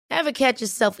Ever catch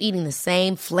yourself eating the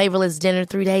same flavorless dinner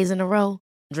 3 days in a row?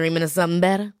 Dreaming of something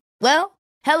better? Well,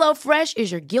 HelloFresh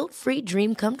is your guilt-free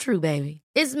dream come true, baby.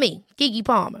 It's me, Keke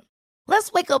Palmer.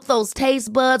 Let's wake up those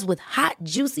taste buds with hot,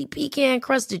 juicy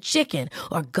pecan-crusted chicken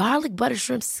or garlic butter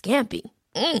shrimp scampi.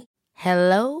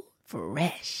 Hello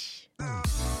Fresh.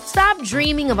 Stop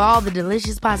dreaming of all the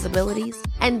delicious possibilities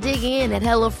and dig in at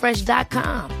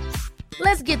HelloFresh.com.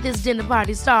 Let's get this dinner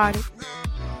party started.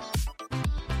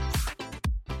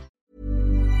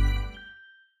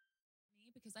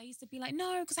 Because I used to be like,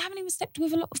 no, because I haven't even slept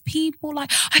with a lot of people.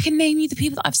 Like, I can name you the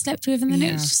people that I've slept with, and then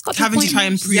it's just got to having to try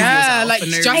and prove yourself. like for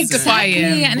no justify reason.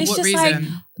 it. And For it's what just reason?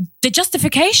 like the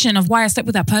justification of why I slept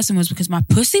with that person was because my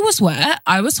pussy was wet,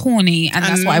 I was horny, and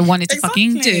that's what I wanted to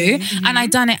fucking do. And I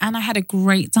done it, and I had a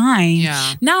great time.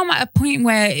 Yeah. Now I'm at a point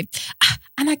where,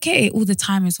 and I get it all the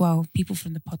time as well. People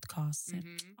from the podcast.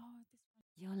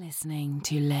 You're listening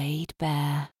to Laid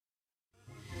Bare.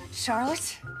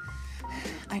 Charlotte,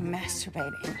 I'm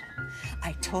masturbating.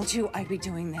 I told you I'd be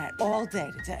doing that all day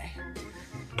today.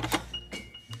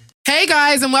 Hey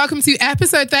guys, and welcome to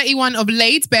episode 31 of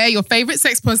Laid Bare, your favourite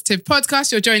sex positive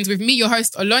podcast. You're joined with me, your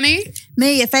host, Oloni.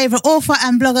 Me, your favourite author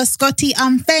and blogger, Scotty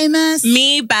Unfamous.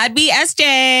 Me, Bad B SJ.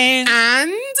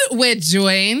 And we're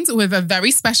joined with a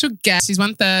very special guest. She's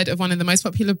 1/3 of one of the most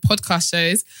popular podcast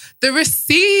shows, The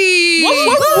Receipt.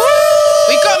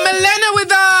 We got Milena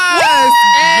with us.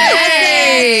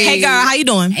 Hey. Hey girl, how you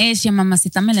doing? It's your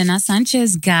mamacita Milena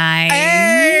Sanchez, guys.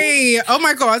 Hey. Oh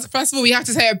my God. First of all, we have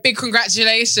to say a big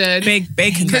congratulations. Big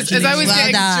Because congratulations. as I was Well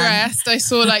getting done. dressed, I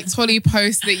saw like Tolly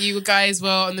post that you guys were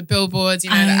on the billboards, you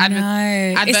know, I the know.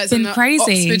 adverts It's been on the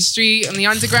crazy. Oxford Street, on the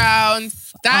Underground.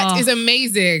 That is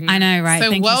amazing. I know, right?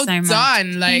 So Thank you well so much.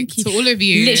 done, like Thank you. to all of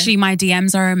you. Literally, my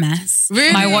DMs are a mess.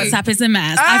 Really? My WhatsApp is a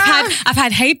mess. I've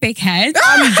had hey big head.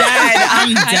 I'm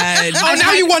dead. Oh,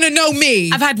 now you want to know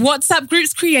me. I've had WhatsApp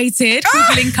groups created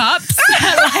with link ups.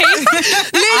 I'm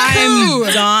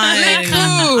done. Cool.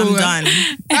 I'm done.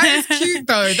 That is cute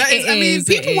though. That is, It I mean, is,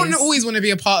 people it is. always want to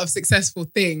be a part of successful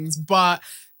things, but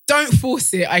don't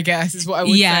force it, I guess, is what I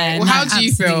would say. Well, no, how do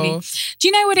you absolutely. feel? Do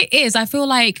you know what it is? I feel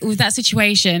like with that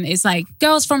situation, it's like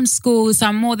girls from school, so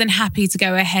I'm more than happy to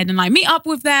go ahead and like meet up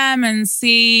with them and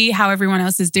see how everyone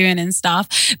else is doing and stuff.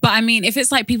 But I mean, if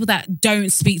it's like people that don't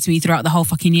speak to me throughout the whole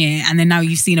fucking year, and then now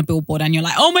you've seen a billboard and you're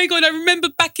like, oh my God, I remember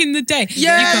back in the day.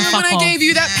 Yeah, you can when fuck I off. gave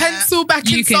you that pencil back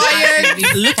You in can science.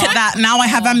 absolutely Look at fuck that. Now I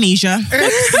have amnesia.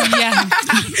 Yeah.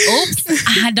 Oops.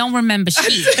 I don't remember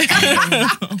shit.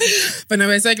 But no,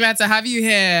 we're so glad to have you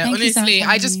here. Thank you so Honestly, much,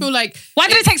 I just Annie. feel like Why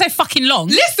did it take so fucking long?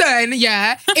 listen,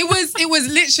 yeah, it was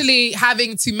literally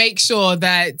having to make sure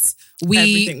that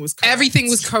everything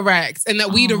was correct and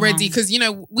that we'd already, because you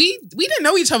know we didn't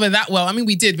know each other that well. I mean,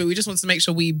 we did, but we just wanted to make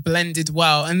sure we blended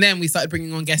well, and then we started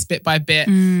bringing on guests bit by bit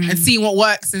and seeing what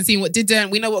works and seeing what didn't.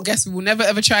 We know what guests we will never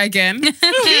ever try again. And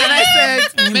I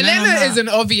said, Milena is an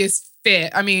obvious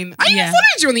fit. I mean, I even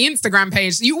followed you on the Instagram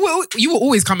page. You were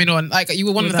always coming on. Like you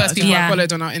were one of the first people I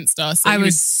followed on our Insta. So I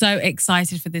was so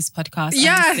excited for this podcast.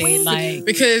 Honestly. Like,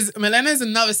 because Milena is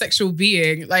another sexual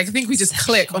being. Like I think we just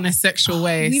click on a sexual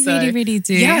way. we So, really, really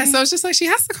do. Yeah, so I was just like, she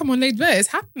has to come on Laid Bare. It's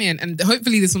happening. And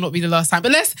hopefully this will not be the last time.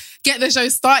 But let's get the show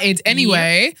started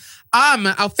anyway.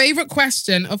 Our favourite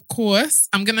question, of course,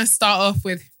 I'm going to start off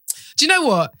with, do you know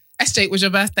what? SJ, it was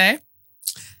your birthday.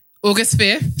 August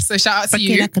 5th. So shout out to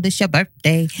you. Like it's your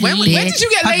birthday. When did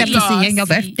you get laid last? on your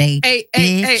birthday. Hey.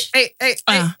 You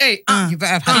better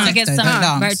have had to get sex. some Don't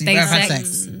dance. birthday You better have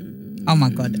sex. Oh my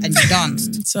God. And you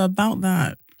danced. It's about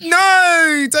that.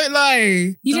 No, don't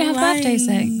lie. You didn't have birthday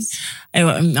sex.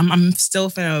 Anyway, I'm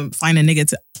still finna find a nigga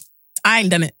to... I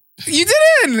ain't done it. You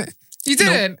didn't. You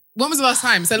didn't. When was the last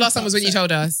time? So last time was when you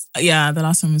told us. Yeah, the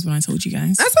last time was when I told you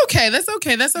guys. That's okay. Ain't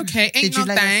Did no you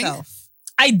lay thing. yourself?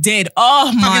 I did.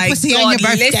 Oh my pussy God. on your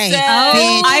birthday. Listen,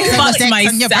 Bitch. I Have fucked sex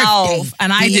on your myself birthday.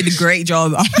 and I did a great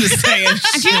job. I'm just saying. And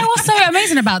do you know what's so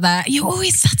amazing about that? You're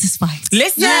always satisfied.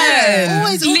 Listen. Yeah,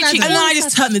 always Literally. And then I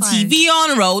just turned the satisfied. TV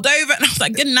on, rolled over, and I was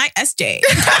like, good night, SJ.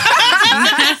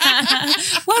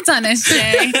 Well done,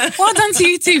 SJ. Well done to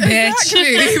you too, bitch.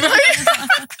 Exactly.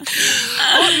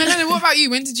 Milena, what about you?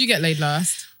 When did you get laid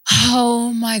last?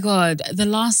 Oh my God. The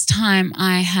last time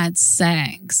I had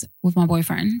sex with my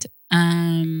boyfriend,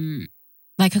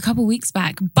 like a couple weeks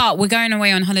back, but we're going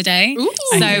away on holiday. Ooh.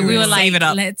 So we were like, Save it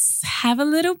up. let's have a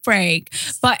little break.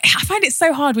 But I find it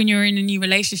so hard when you're in a new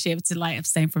relationship to like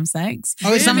abstain from sex.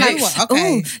 Oh, it's Really? like, what?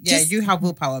 Okay. Ooh, Yeah, just- you have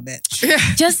willpower,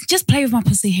 bitch. Just play with my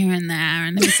pussy here and there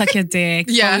and let me suck your dick.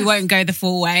 Yeah. But we won't go the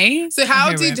full way. So how I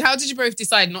hear did it. you both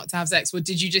decide not to have sex? Or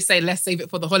did you just say let's save it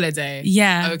for the holiday?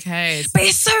 Yeah. Okay. But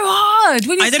it's so hard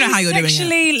when you're I don't know so how you're doing it.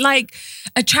 sexually like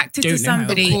attracted to Don't know how.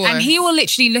 somebody, Of and course. he will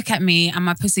literally look at me and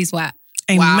my pussy's wet.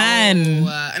 Amen.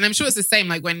 Wow. And I'm sure it's the same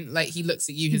like when like he looks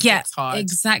at you, his dick's hard.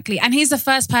 exactly. And he's the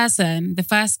first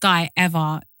guy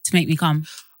ever to make me come.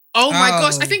 Oh my Oh.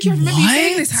 gosh. I think you remember you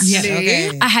saying this What? actually. Yeah,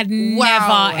 okay. I had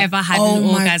Wow. never ever had Oh an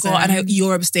my orgasm. God. And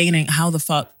you're abstaining. How the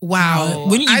fuck? Wow.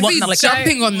 Wouldn't you I'd want be that? Like,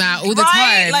 jumping on that all the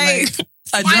right? time. Like,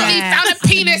 a finally drop. found a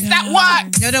penis that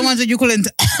works. You're the ones that you call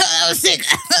into sick.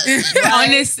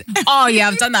 Honest. Oh yeah,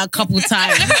 I've done that a couple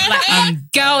times.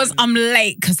 Like, girls, I'm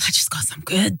late because I just got some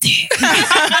good dick.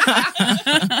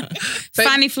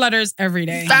 Fanny flutters every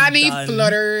day. Fanny done.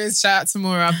 flutters. Shout out to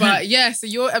Maura. But yeah, so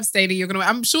you're abstaining. You're gonna.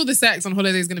 I'm sure the sex on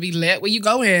holiday is gonna be lit. Where you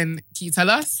going? Can you tell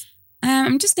us?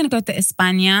 I'm just gonna go to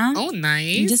España. Oh,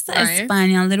 nice. Just to nice.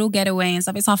 España, a little getaway and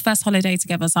stuff. It's our first holiday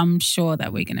together, so I'm sure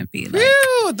that we're gonna be like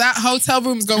Whew, that hotel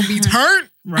room's gonna be turned.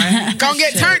 Right? Gonna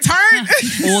get turned.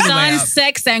 All the way sun, up.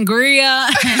 sex, sangria.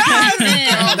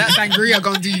 Oh, that sangria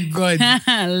gonna do you good.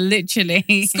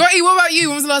 Literally. Scotty, what about you?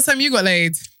 When was the last time you got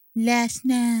laid? Last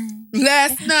night.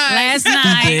 Last night. Last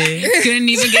night, couldn't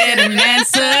even get an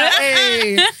answer.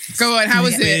 Hey, go on. How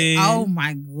was it? Oh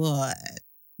my God.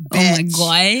 Oh my Bitch.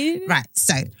 God. Right.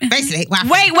 So basically, what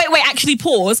happened? Wait. Actually,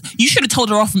 pause. You should have told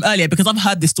her off from earlier because I've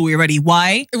heard this story already.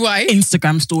 Why? Why?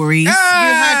 Instagram stories. You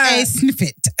Ah, had a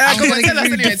snippet. Go I'm on, going to tell us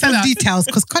give you anyway, the full tell us. details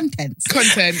because content.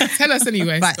 content. Tell us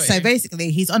anyway. Right. Scotty. So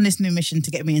basically, he's on this new mission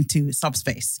to get me into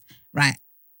subspace. Right.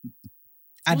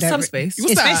 What's subspace?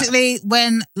 What's It's that? basically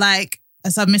when like a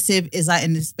submissive is like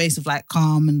in this space of like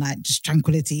calm and like just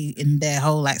tranquility in their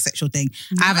whole like sexual thing.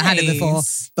 I haven't had it before,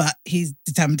 Nice. but he's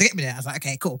determined to get me there. I was like,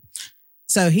 okay, cool.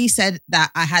 So he said that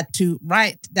I had to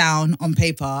write down on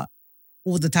paper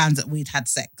all the times that we'd had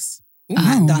sex and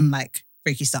had done like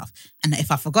freaky stuff. And that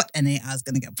if I forgot any, I was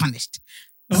going to get punished.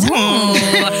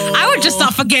 Oh. I would just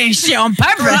start forgetting shit on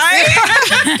purpose.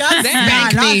 Right? God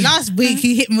damn. Nah, last week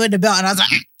he hit me with the belt and I was like,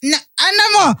 no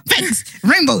more. Thanks.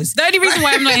 Rainbows. The only reason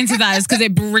why I'm not into that is because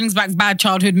it brings back bad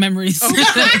childhood memories.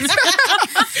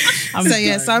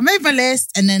 So I made my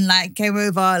list and then like came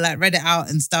over, like read it out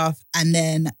and stuff. And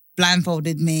then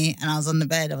blindfolded me and I was on the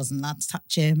bed. I wasn't allowed to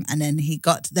touch him. And then he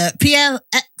got the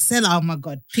PLXL. Oh my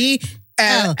God. PLSRX.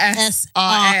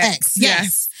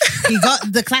 Yes. He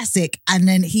got the classic. And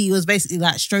then he was basically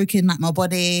like stroking like my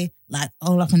body, like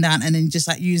all up and down. And then just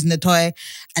like using the toy.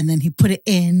 And then he put it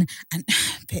in and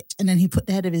bitch. And then he put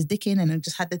the head of his dick in and it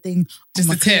just had the thing. Just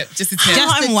on a my tip. Just a tip.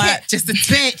 Just I'm the wet. tip. Just a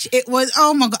tip. Bitch, it was,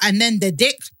 oh my God. And then the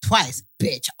dick twice.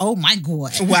 Bitch, oh my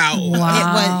God. Wow. It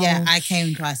was, yeah, I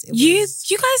came twice. It You was,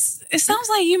 guys, it sounds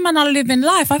like you man are living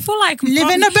life. I feel like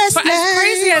Living the best for as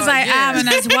crazy life. as I Yeah. am and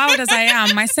as wild as I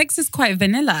am, my sex is quite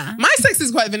vanilla. My sex is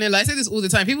quite vanilla. I say this all the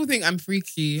time. People think I'm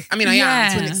freaky. I mean, I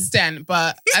am to an Yeah. extent,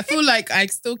 but I feel like I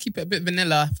still keep it a bit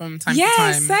vanilla from time to Yeah,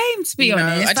 time. same to be You know,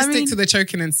 honest. I just mean, stick to the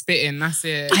choking and spitting. That's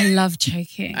it. I love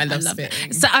choking. I love it.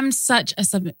 spitting. So I'm such a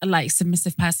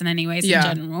submissive person, anyways.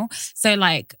 Yeah. In general. So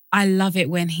like, I love it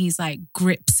when he's like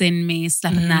grips in me,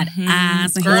 slapping that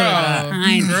ass, and, Girl.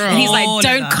 and he's like, All of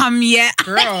 "Don't that. come yet,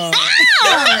 Girl.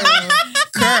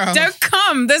 Girl. don't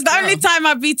come." There's the only time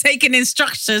I'd be taking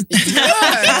instructions.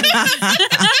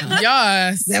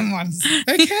 Yes. them ones.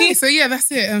 Okay, so yeah,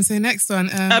 that's it. So next one.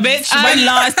 Bitch, when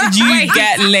last did you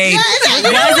get laid?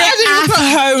 Was it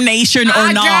Afro Nation or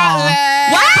I not? got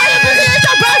laid. Why? It's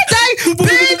your birthday,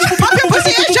 bitch. Pop your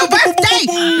pussy, it's your birthday.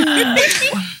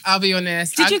 I'll be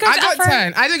honest. Did you go I to got Afro?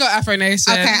 10. I did go Afro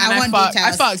Nation. Okay, I want I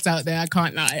details. fucked out there. I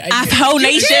can't lie. I did. Afro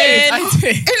Nation. I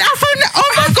did. In Afro,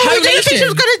 oh my God, we didn't think she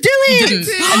was going to do it. Didn't.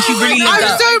 And she really lived I'm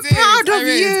up. so I did. proud of I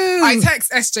did. you. I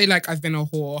text SJ like I've been a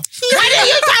whore. Why didn't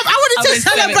you tell me? I wanted I to was so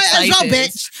celebrate as well,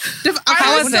 excited. bitch. I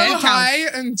was was it? so high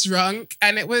and drunk,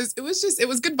 and it was good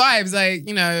vibes. Like,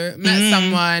 you know, met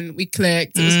someone, we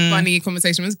clicked. It was funny.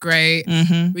 Conversation was great.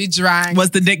 We drank.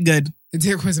 Was the dick good? The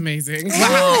dick was amazing.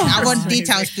 I want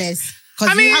details, please.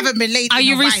 Because I mean, you haven't been late. Are in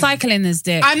you a while. recycling this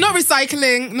dick? I'm not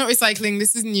recycling. Not recycling.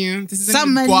 This is new. This is a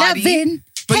Summer new body. loving.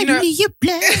 But you know- Henry, you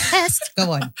blessed.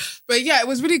 Go on. But yeah, it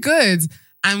was really good,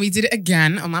 and we did it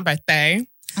again on my birthday.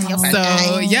 On your So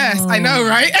birthday. yes, I know,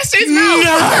 right? SJ's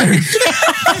mouth.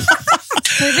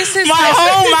 So this is My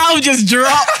whole mouth just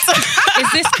dropped.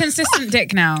 is this consistent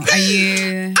dick now? Are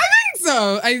you?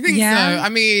 so. I think so. I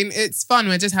mean, it's fun.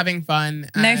 We're just having fun.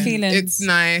 No feelings. It's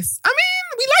nice. I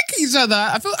mean, we like each other.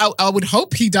 I feel. I would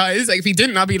hope he does. Like, if he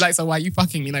didn't, I'd be like, so why are you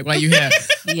fucking me? Like, why are you here?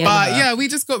 But yeah, we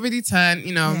just got really turned.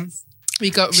 You know, we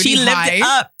got really high. She lived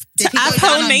up to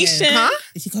Afro Nation. Huh?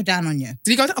 Did he go down on you?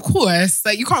 Did he go down? Of course.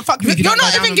 Like, you can't fuck me. You're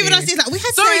not even giving us this. Like, we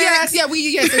had Sorry, sex. So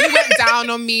he went down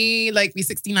on me. Like, we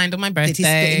 69'd on my birthday. Did he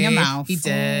spit in your mouth? He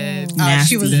did. Oh,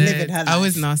 she was livid. Her life. I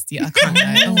was nasty. I can't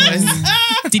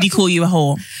lie. Did he call you a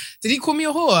whore? Did he call me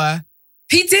a whore?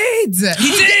 He did.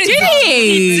 He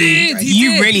did.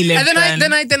 You really lived. And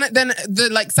then the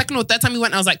like second or third time we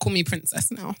went, I was like, call me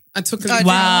princess now. I took a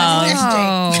wow.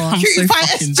 I'm so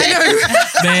fucking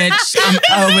bitch.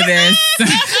 I'm over this.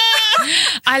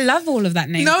 I love all of that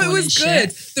name. No, it was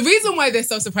good. The reason why they're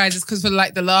so surprised is because for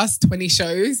like the last 20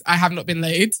 shows, I have not been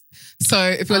laid. So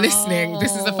if you're listening,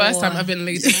 this is the first time I've been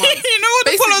laid in months. You know what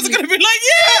the followers are going to be like?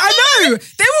 Yeah, I know.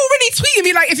 They were already tweeting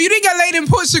me like, if you didn't get laid in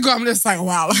Portugal, I'm just like,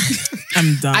 wow.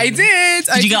 I'm done. I did.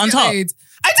 Did you get on top? Laid.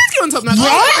 I did get on top. Now,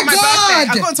 I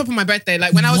got on top of my birthday.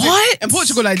 Like when I was in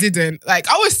Portugal, I didn't. Like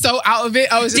I was so out of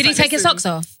it. I was. Just did he take his socks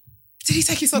off? Did he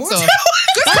take his socks off?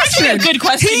 Good question. Good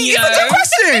question. It's a good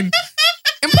question.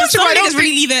 In Portugal, I don't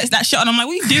really leave that shit on. I'm like,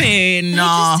 what are you doing?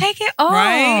 Nah. Just take it off.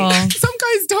 Right? Some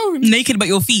guys don't. Naked but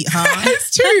your feet, huh?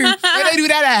 It's true. Where they do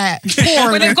that at?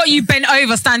 Porn. When they've got you bent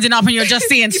over, standing up, and you're just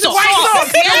seeing socks.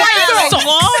 White socks.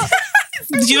 What?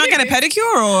 Did you not get a pedicure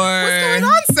or? What's going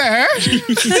on,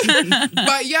 sir?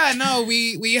 But yeah, no,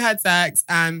 we had sex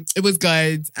and it was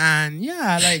good. And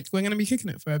yeah, like we're going to be kicking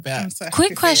it for a bit.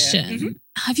 Quick question.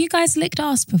 Have you guys licked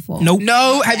ass before? Nope.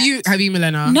 No. Have you,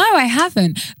 Milena? No, I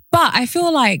haven't. But I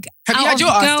feel like have you had your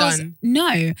ass done? No.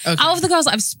 Okay. Out of the girls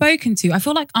I've spoken to, I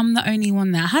feel like I'm the only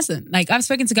one that hasn't. Like I've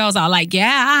spoken to girls that are like,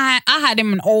 yeah, I had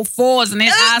him on all fours and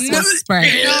his ass was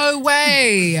spread. No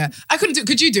way. I couldn't do.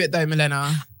 Could you do it though,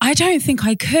 Milena? I don't think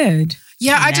I could.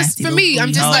 Yeah, I'm just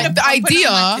like the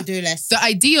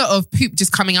idea of poop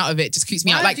just coming out of it just creeps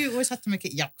me out. Like you always have to make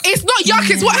it yuck. It's not yuck.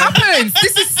 It's what happens.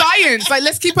 This is science. Like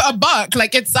let's keep it a buck.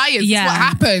 Like it's science. Yeah. It's what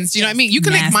happens. Do you know what I mean? You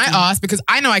can lick my ass because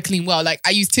I know I clean well. Like I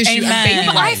use tissue and baby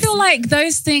But I feel like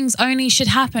those things only should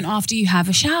happen after you have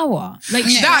a shower. Like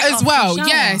that as well.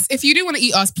 Yes. If you do want to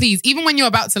eat ass, please. Even when you're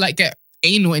about to like get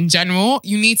anal in general,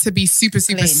 you need to be super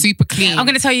clean. I'm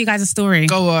going to tell you guys a story.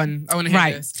 Go on. I want to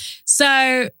hear this.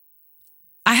 So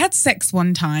I had sex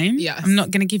one time. Yes. I'm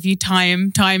not going to give you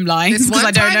timelines because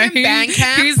I don't know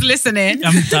who's listening.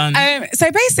 I'm done.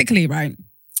 So basically, right,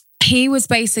 he was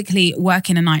basically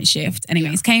working a night shift.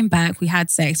 Anyways, came back, we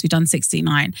had sex, we done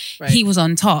 69. Right. He was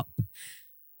on top.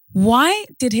 Why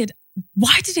did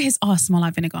his ass smell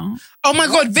like vinegar? Oh my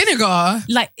God, vinegar?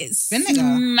 Like it's vinegar.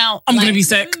 I'm going to be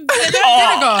sick.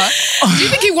 Vinegar. Do you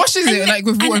think he washes it like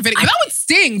with water and vinegar? That would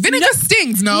sting. Vinegar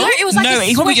stings, no? No, it was like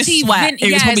he probably just sweat.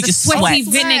 It was probably just sweaty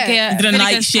sweat. vinegar. The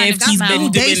night shift, he's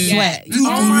been doing sweat.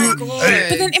 Oh my God.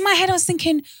 But then in my head I was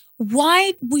thinking,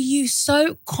 why were you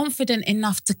so confident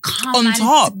enough to come on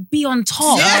top? To be on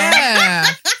top? Yeah.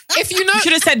 If you know, you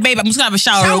should have said, babe, I'm just gonna have a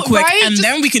shower real quick, right? And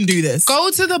then we can do this.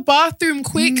 Go to the bathroom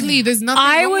quickly. There's nothing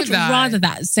wrong with that. I would rather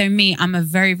that. So me, I'm a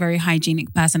very, very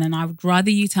hygienic person, and I would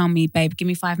rather you tell me, babe, give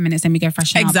me 5 minutes, then we go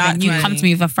freshen up. And you come to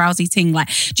me with a frowsy ting. Like,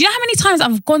 do you know how many times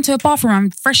I've gone to a bathroom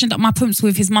and freshened up my pumps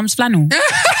with his mum's flannel?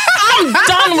 I'm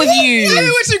done with you. Do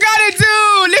what you gotta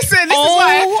do. Listen, this is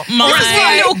why.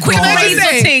 My little quick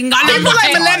razor ting. People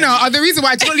like Milena are the reason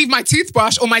why I don't leave my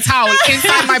toothbrush or my towel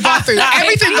inside my bathroom.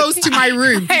 Everything goes to my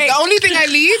room. The only thing I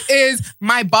leave is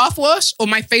my bath wash or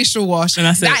my facial wash. And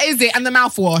that is it. And the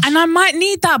mouthwash. And I might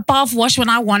need that bath wash when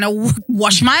I want to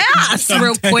wash my ass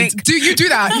real quick. You do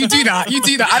that. You do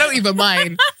that. I don't even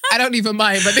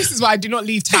mind. But this is why I do not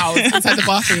leave towels inside the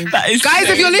bathroom. Guys,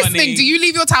 if you're listening, do you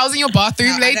leave your towels in your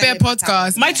bathroom? Laid Bare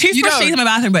Podcast. My toothbrush stays in my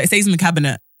bathroom, but it stays in the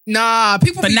cabinet. Nah,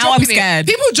 people. But now I'm scared.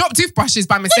 People drop toothbrushes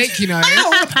by mistake, you know.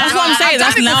 That's what I'm saying.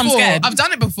 Now I'm scared. I've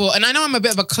done it before, and I know I'm a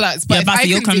bit of a klutz, but if I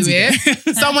can do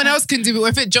it, someone else can do it. Or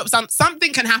if it drops down,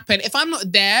 something can happen. If I'm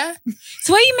not there,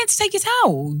 so where are you meant to take your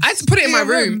towels? I just put it in my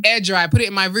room, air dry. Put it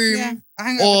in my room. Yeah. I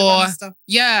hang it up with stuff.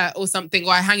 Or something,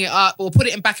 or I hang it up, or put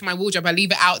it back in my wardrobe. I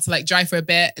leave it out to like dry for a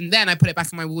bit, and then I put it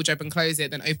back in my wardrobe and close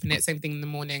it. Then open it. Same thing in the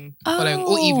morning, following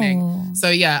or evening. So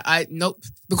yeah,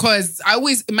 because I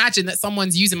always imagine that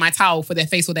someone's using my towel for their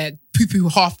face or their poo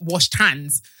half washed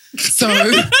hands. So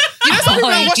you know, some people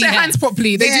don't wash their hands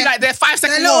properly. They do like their 5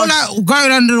 second wash. Like going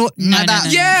under the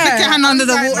Yeah, stick your hand under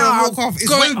the water and walk off.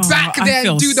 Go back there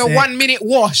and do the 1 minute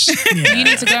wash. Yeah. You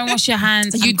need to go and wash your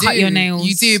hands and cut your nails.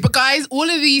 You do. But guys, all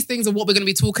of these things are what we're going to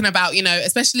be talking about, you know,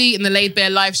 especially in the Laid Bare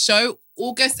live show,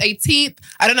 August 18th.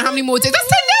 I don't know how many more days. That's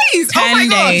 10 days. 10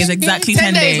 days, exactly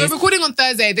 10 days. We're recording on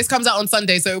Thursday. This comes out on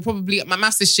Sunday, so it'll probably, my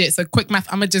maths is shit. So quick math,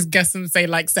 I'm gonna just guess and say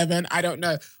like 7. I don't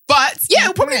know, but yeah,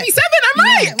 it'll probably be 7. I'm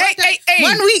right. Hey.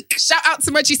 1 week. Shout out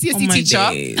to my GCSE teacher.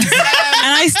 And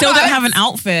I still don't have an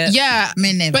outfit. Yeah,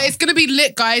 Me never. but it's gonna be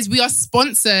lit, guys. We are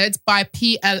sponsored by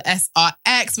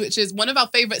PLSRX, which is one of our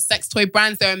favorite sex toy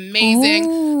brands. They're amazing.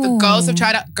 Ooh. The girls have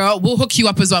tried out. Girl, we'll hook you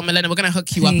up as well, Milena. We're gonna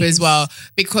hook you up as well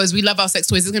because we love our sex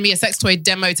toys. There's gonna be a sex toy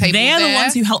demo table. They are the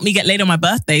ones who helped me get laid on my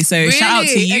birthday. So shout out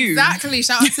to you. Exactly.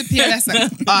 Shout out to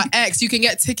PLSRX. You can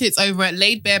get tickets over at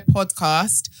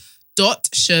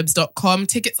laidbarepodcast.shubs.com.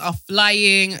 Tickets are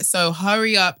flying, so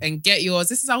hurry up and get yours.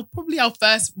 This is probably our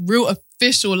first real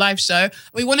official live show.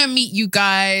 We want to meet you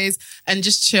guys and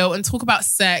just chill and talk about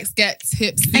sex, get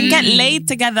tips, And get laid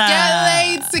together.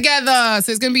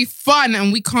 So it's going to be fun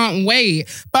and we can't wait.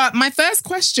 But my first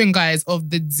question, guys, of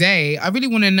the day, I really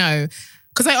want to know,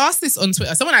 because I asked this on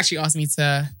Twitter. Someone actually asked me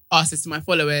to ask this to my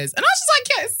followers. And I was just like,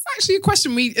 yeah, it's actually a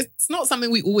question it's not something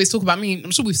we always talk about. I mean,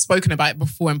 I'm sure we've spoken about it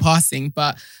before in passing,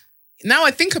 but now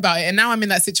I think about it and now I'm in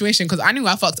that situation because I knew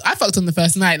I fucked on the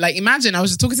first night. Like, imagine I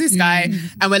was just talking to this guy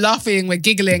and we're laughing, we're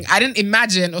giggling. I didn't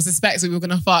imagine or suspect we were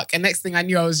going to fuck. And next thing I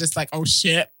knew, I was just like, oh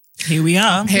shit. Here we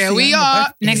are.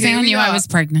 Next thing I knew, I was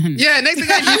pregnant. Yeah, next thing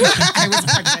I knew, I was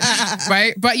pregnant.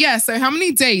 Right? But yeah, so how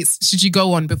many dates should you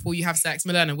go on before you have sex?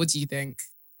 Milena, what do you think?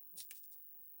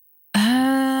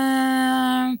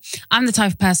 I'm the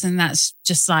type of person that's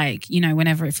just like,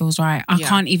 whenever it feels right. I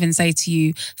can't even say to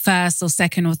you first or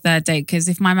second or third date because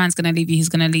if my man's going to leave you, he's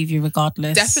going to leave you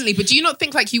regardless. Definitely. But do you not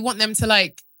think like you want them to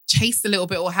like chase a little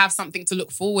bit or have something to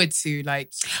look forward to?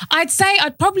 Like, I'd say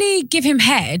I'd probably give him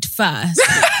head first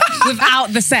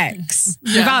without the sex.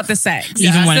 Yeah. Without the sex.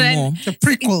 Even So wanting then more. The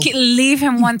prequel. Leave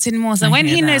him wanting more. So when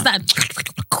hear he knows that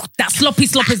sloppy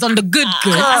slop is on the good,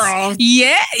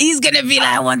 yeah, he's going to be like,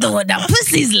 I wonder what that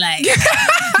pussy's like.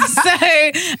 So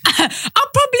I'll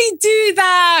probably do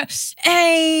that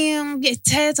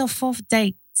 3rd or 4th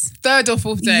date. 3rd or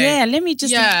 4th date? Yeah, let me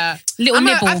just little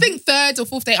nibble. I think 3rd or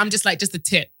 4th date, I'm just like, just a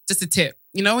tip. Just a tip.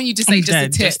 You know when you just say just a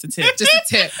tip? Just a tip. Just a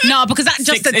tip. No, because that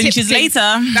just 6 a tip inches thing.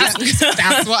 later. That's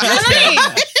what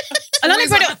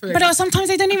happened. But sometimes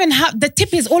they don't even have, the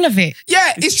tip is all of it.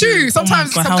 Yeah, it's true.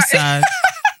 Sometimes, Oh my God, how sad.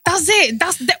 That's it.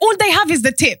 All they have is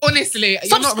the tip. honestly, Stop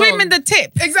you're not screaming wrong. the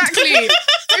tip. Exactly.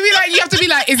 Maybe like you have to be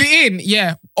like, is it in?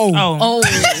 Yeah. Oh.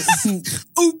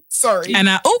 Ooh, sorry. And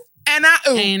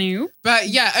But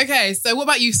yeah, okay. So what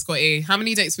about you, Scotty? How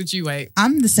many dates would you wait?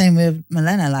 I'm the same with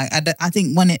Milena. Like, I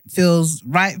think when it feels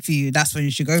right for you, that's when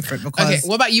you should go for it because Okay,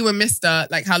 what about you and Mr.?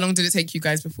 Like, how long did it take you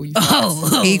guys before you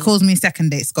fucked? he calls me second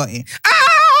date Scotty.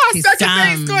 Second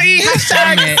Damn. date, Scotty.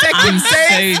 Hashtag Damn it. second I'm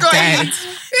date, so Scotty. dead.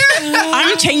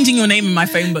 I'm changing your name in my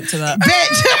phone book to that.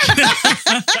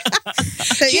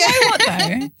 But You know what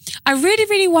though? I really,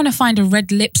 really want to find a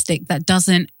red lipstick that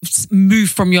doesn't move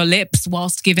from your lips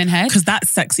whilst giving head. Because that's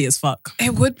sexy as fuck.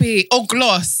 It would be. Oh,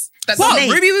 gloss. That's What?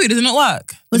 Slate. Ruby Woo, does it not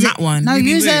work? Was that it- one? No, Ruby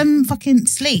use Woo. fucking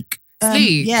Sleek.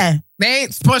 Sleek? Yeah. They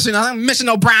ain't pushing a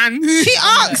missional brand. He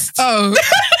asked. Oh.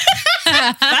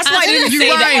 That's why I didn't You say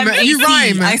rhyme, that. you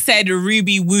rhyme. I said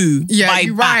Ruby Woo. Yeah, by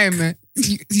you back. rhyme.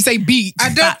 You say beat.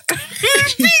 I don't.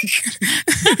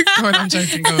 Go on, I'm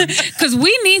joking. Go on. Because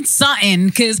we need something.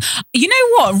 Because you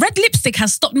know what? Red lipstick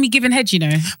has stopped me giving head,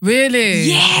 Really?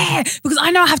 Yeah. Because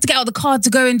I know I have to get out of the car to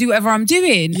go and do whatever I'm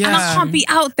doing. And I Yeah. can't be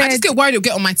out there. I just get worried it'll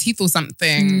get on my teeth or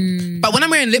something. But when I'm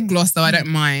wearing lip gloss, though, I don't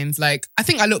mind. Like, I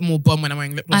think I look more bomb when I'm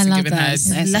wearing lip gloss I and love giving head.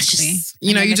 that. Especially.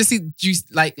 You know, you just see juice,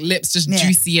 like lips just Yeah.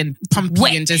 juicy and pumpy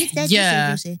Wet. and just,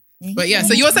 yeah. But yeah,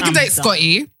 so your second I'm date, done.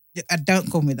 Scotty. Don't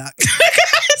call me that.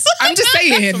 I'm just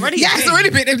saying. It's already yeah, it's already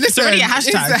been. Listen, already a hashtag.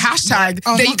 It's a hashtag.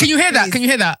 Oh, Can you hear that? please. Can you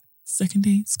hear that? Second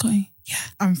day, Scotty.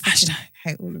 I'm fucking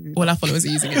hate all of you. All our followers are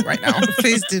using it right now.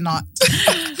 Please do not.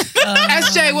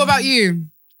 SJ, what about you?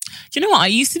 Do you know what? I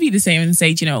used to be the same and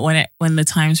say, do you know, when the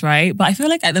time's right. But I feel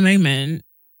like at the moment,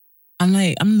 I'm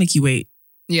like, I'm gonna make you wait.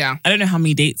 Yeah. I don't know how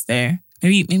many dates there.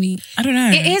 Maybe I don't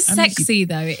know. It is I'll make you- sexy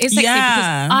though. It is sexy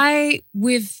Yeah. because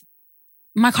with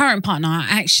my current partner, I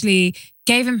actually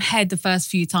gave him head the first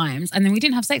few times and then we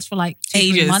didn't have sex for like 2-3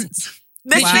 Ages. months.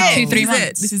 This Wow. is it. 2-3 This is months.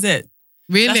 it. This is it.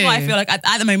 Really? That's why I feel like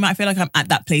at the moment I feel like I'm at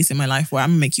that place in my life where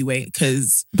I'm gonna make you wait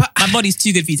because But my body's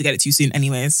too good for you to get it too soon,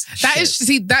 anyways. that is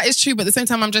true. But at the same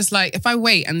time, I'm just like, if I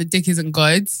wait and the dick isn't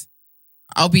good,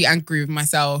 I'll be angry with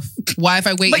myself. Why if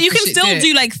I wait? But you for can shit still dick?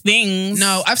 do like things.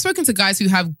 No, I've spoken to guys who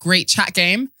have great chat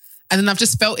game, and then I've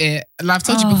just felt it, and I've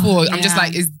told you before. I'm just yeah.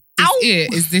 like, is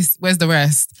Is this? Where's the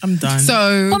rest? I'm done.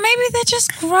 So, Or maybe they're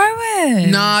just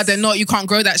growing. nah, they're not. You can't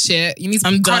grow that shit. You need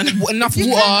I'm done. enough You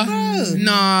water. can't grow.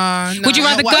 Nah. Would you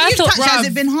rather What- girth or Has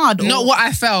it been hard? Not what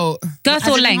I felt. girth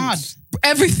Has or it been hard? length?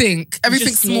 Everything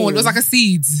Just small. It was small. like a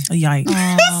seed. Yikes.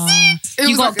 It You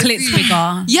was got like a clits seed.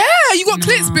 bigger. Yeah, you got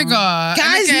clits bigger. And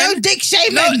Guys, again, no dick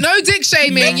shaming. No dick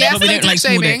shaming. Yes, but we no don't dick like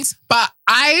small shaming. dicks. But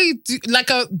I do like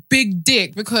a big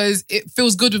dick because it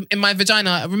feels good in my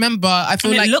vagina. Remember, I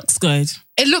feel And like it looks good.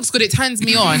 it looks good. It turns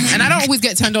me on, and I don't always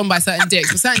get turned on by certain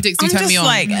dicks, but certain dicks do I'm turn me just on.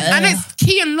 like, and it's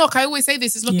key and lock. I always say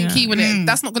this is lock and Yeah. key when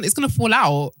it's gonna fall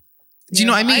out. Do you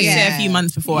know what I mean? I say a few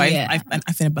months before Yeah.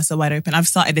 I finna bust it wide open. I've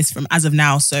started this from as of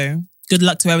now, so good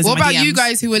luck to whoever's What in my about you DMs.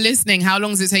 guys who are listening? How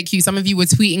long does it take you? Some of you were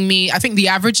tweeting me. I think the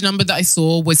average number that I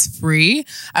saw was 3.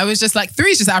 I was just like,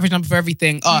 3 is just the average number for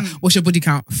everything. What's your body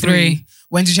count? 3.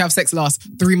 When did you have sex last?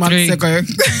 3 months ago.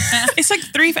 It's like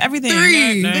 3 for everything.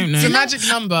 3. No. It's a magic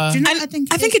number. Do you know And what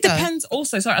I I think it depends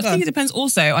also. Sorry, I think it depends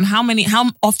also on how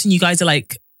often you guys are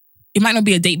like, it might not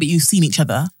be a date, but you've seen each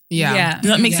other. Yeah. Does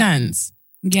that make sense?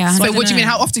 Yeah. So what do you mean?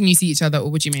 How often you see each other,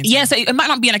 or what do you mean? Yeah, so it might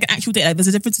not be like an actual date. Like there's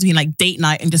a difference between like date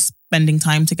night and just spending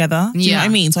time together. Do you know what I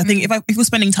mean? So I think if you're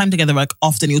spending time together like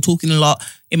often, you're talking a lot,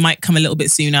 it might come a little bit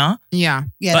sooner. Yeah.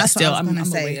 Yeah, But that's still, what I was I'm gonna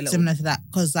gonna wait a say. little. Similar to that,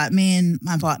 because like me and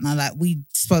my partner, like we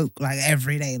spoke like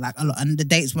every day, like a lot, and the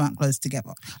dates weren't close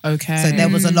together. Okay. So there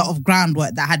was a lot of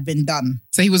groundwork that had been done,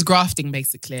 So he was grafting,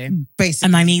 basically. basically.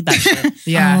 And I need that shit.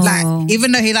 Yeah. Oh. Like,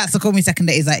 even though he likes to call me second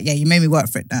date, he's like, yeah, you made me work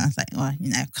for it. Now I was like, well, you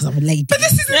know, because I'm a lady.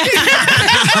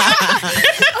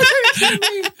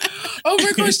 Oh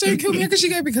my gosh, don't kill me. How could she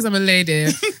go? Because I'm a lady.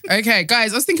 Okay,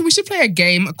 guys, I was thinking we should play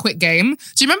a quick game.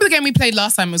 Do you remember the game we played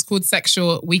last time? It was called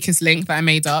Sexual Weakest Link that I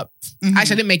made up. Actually, I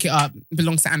didn't make it up. It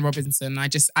belongs to Anne Robinson. I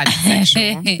just added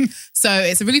sexual. So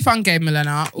it's a really fun game,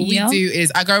 Milena. All we Yeah. do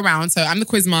is I go around. So I'm the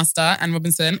quiz master, Anne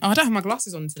Robinson. Oh, I don't have my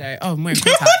glasses on today. Oh, I'm wearing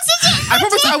contacts.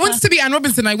 I wanted to be Anne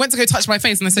Robinson. I went to go touch my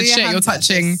face and I said, Do your shit, you're hands like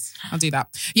touching. this. I'll do that.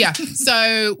 Yeah.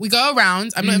 So we go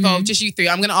around. I'm not involved, just you 3.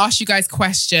 I'm going to ask you guys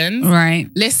questions. Right.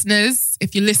 Listeners,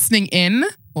 if you're listening in,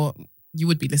 or you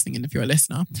would be listening in if you're a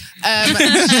listener,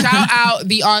 shout out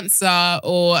the answer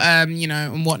or,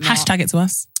 and whatnot. Hashtag it to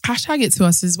us. Hashtag it to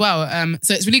us as well.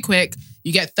 So it's really quick.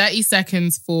 You get 30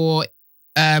 seconds for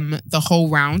the whole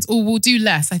round. Or we'll do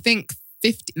less. I think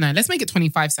 50. No, let's make it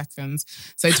 25 seconds.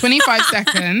 So 25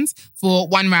 seconds for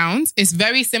one round. It's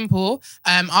very simple.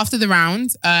 After the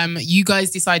round, you guys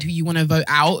decide who you want to vote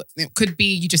out. It could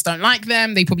be you just don't like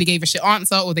them. They probably gave a shit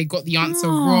answer or they got the answer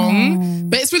wrong.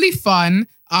 But it's really fun.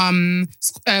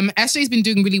 SJ's been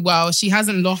doing really well. She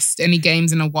hasn't lost any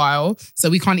games in a while, so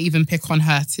we can't even pick on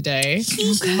her today.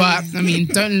 But I mean,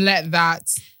 don't let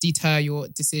that deter your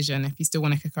decision. If you still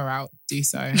want to kick her out, do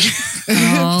so.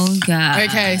 Oh, God.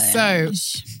 Okay, so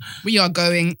we are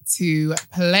going to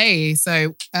play.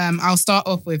 So I'll start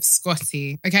off with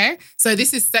Scotty. Okay, so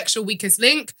this is Sexual Weakest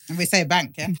Link. And we say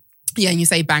bank, yeah? Yeah, and you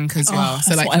say bank as well.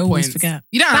 So that's like what I your always points. forget.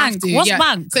 You don't have Bank. to. What's yeah.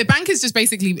 bank? So bank is just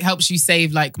basically helps you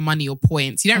save like money or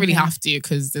points. You don't really have to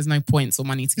because there's no points or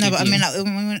money to No, give but you. I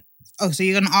mean, like, so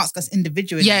you're gonna ask us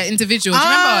individually? Yeah, individual. Do you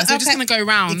remember? So we're just okay. going to go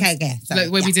round. Okay. Sorry,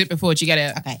 Like when we did it before. Do you get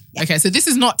it? Okay. Yeah. Okay, so this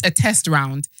is not a test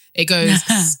round. It goes,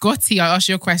 Scotty, I ask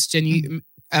you a question. You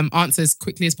answer as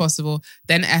quickly as possible.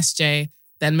 Then SJ,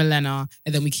 then Milena.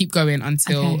 And then we keep going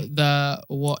until the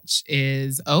watch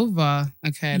is over.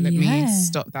 Okay, let me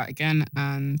stop that again.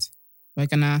 And we're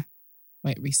going to,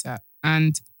 reset.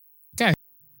 And go.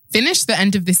 Finish the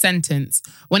end of this sentence.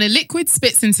 When a liquid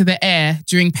spits into the air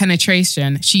during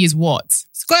penetration, she is what?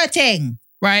 Squirting.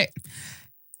 Right?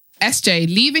 SJ,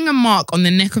 leaving a mark on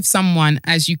the neck of someone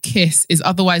as you kiss is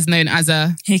otherwise known as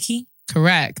a... Hickey.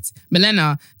 Correct.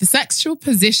 Milena, the sexual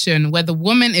position where the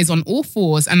woman is on all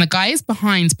fours and the guy is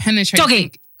behind penetrating...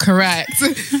 Jogging. Correct.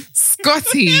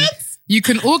 Scotty, you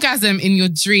can orgasm in your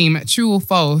dream. True or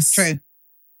false? True.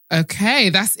 Okay,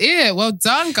 that's it. Well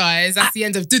done, guys. That's the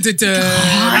end of...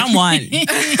 Round 1.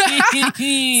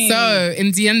 So,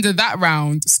 in the end of that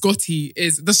round, Scotty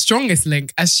is the strongest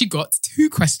link as she got 2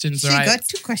 questions She right. got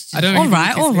 2 questions. I don't know. All who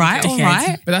right, the all weakest right, link all is,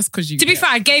 right. But that's because you... To be fair,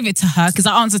 I gave it to her because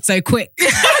I answered so quick.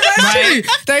 Right.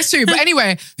 That's true. But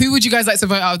anyway, who would you guys like to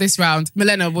vote out of this round?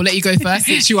 Milena, we'll let you go first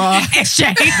since you are...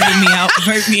 SJ.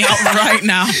 Vote me out right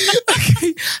now.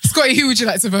 Okay. Scotty, who would you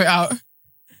like to vote out?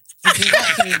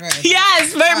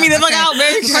 Yes, vote me the fuck out,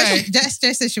 baby. Okay. Jess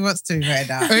says she wants to be voted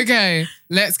out. Okay,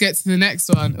 let's get to the next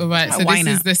one. All right, so Why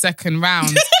this is not? the second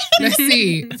round. Let's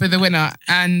see for the winner.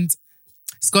 And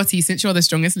Scotty, since you're the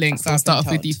strongest link, I'll start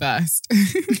off with you first.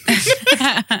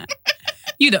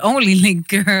 You the only link,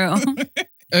 girl.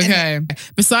 Okay.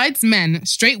 Besides men,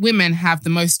 straight women have the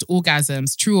most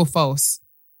orgasms. True or false?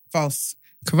 False.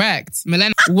 Correct.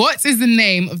 Milena, what is the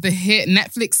name of the hit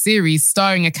Netflix series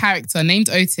starring a character named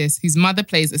Otis whose mother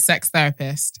plays a sex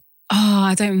therapist? Oh,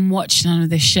 I don't watch none of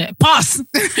this shit. Pass.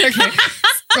 Okay.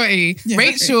 Scotty. Yeah,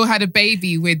 Rachel had a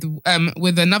baby with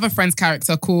another friend's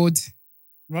character called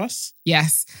Ross?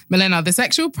 Yes. Milena, the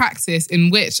sexual practice in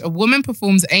which a woman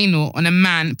performs anal on a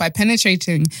man by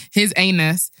penetrating his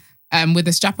anus with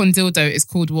a strap-on dildo is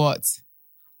called what?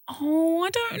 Oh, I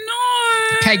don't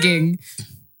know. Pegging.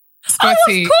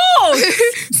 Scotty. Oh, of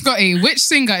course. Scotty, which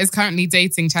singer is currently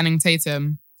dating Channing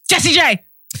Tatum? Jessie J.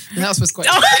 No, that's for Scotty.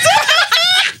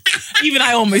 Even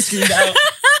I almost screamed out.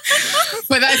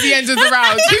 But that's the end of the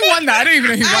round. Who won that? I don't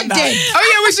even know who won that. Did. Oh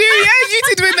yeah, it was you. Yeah, you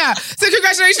did win that. So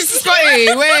congratulations to Scotty.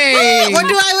 Wait. What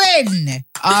do I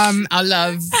win? Our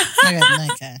love.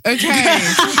 Okay.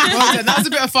 Well done. That was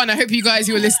a bit of fun. I hope you guys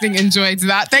who are listening enjoyed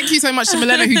that. Thank you so much to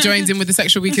Milena who joined in with the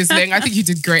sexual weakest link. I think you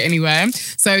did great anyway.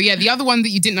 So yeah, the other one that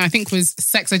you didn't know I think was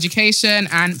sex education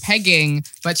and pegging.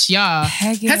 But yeah.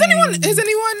 Pegging. Has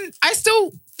anyone I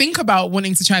still think about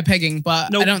wanting to try pegging,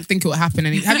 but I don't think it will happen.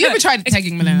 Have you ever tried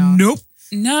pegging, Milena? Nope.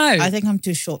 No. I think I'm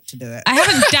too short to do it. I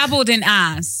haven't dabbled in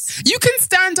ass. You can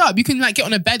stand up. You can like get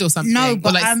on a bed or something. No, but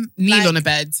or like I'm kneel like, on a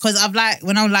bed. Because I've like,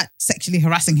 when I was like sexually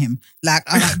harassing him, like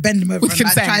I like bend him over With and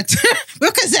like, consent. tried to,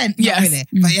 with consent. Yes. Not really.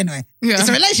 But anyway, it's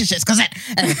a relationship, it's consent.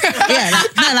 Anyway,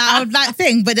 I would like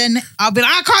think, but then I'll be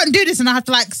like, I can't do this and I have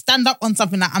to like stand up on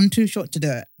something like I'm too short to do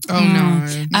it. Oh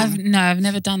no. I've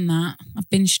never done that. I've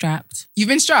been strapped. You've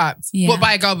been strapped? Yeah. What,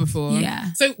 by a girl before?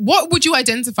 Yeah. So what would you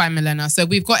identify, Milena? So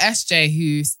we've got SJ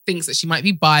who thinks that she might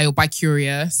be bi or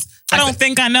bi-curious. I don't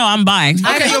think I know. I'm bi.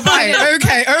 Okay, you're bi.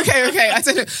 Okay.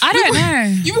 I don't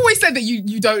know. You've always said that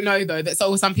you don't know though. That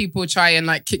some people try and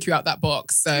like kick you out that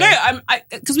box. So No,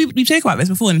 because we've talked about this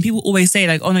before, and people always say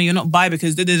like, "Oh no, you're not bi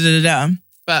because da da da da."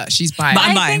 But she's bi. But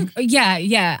I'm bi. I think,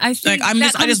 yeah. I think Like, I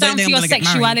comes just down don't to think I'm your gonna get married.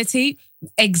 sexuality.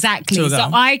 Exactly. To a So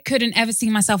girl. I couldn't ever see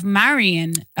myself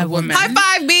marrying a woman. High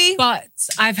five, B. But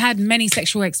I've had many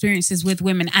sexual experiences with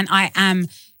women, and I am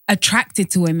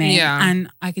attracted to women. Yeah. And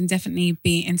I can definitely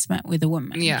be intimate with a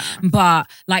woman. Yeah. But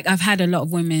like I've had a lot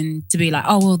of women to be like,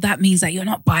 oh well, that means that you're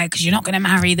not bi because you're not going to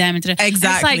marry them. And Exactly.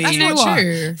 It's like, That's you know not what?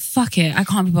 true. Fuck it. I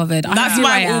can't be bothered. That's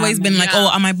why I've always been like, "Oh,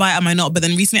 am I bi? Am I not?" But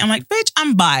then recently, I'm like, "Bitch,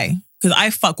 I'm bi." Because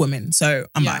I fuck women, so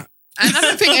I'm bi. And I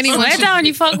don't think anyone Swear should... down,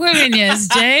 you fuck women, yes,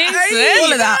 James.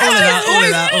 All of that.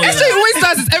 SJ always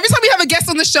does this. Every time we have a guest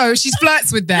on the show, she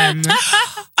flirts with them.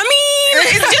 I mean,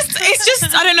 it's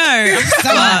just I don't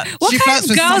know. What She kind flirts of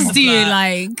with girls some do you flirt.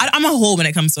 like? I'm a whore when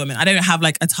it comes to women. I don't have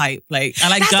like a type. Like I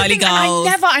like That's the girly thing, girls.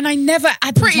 And I never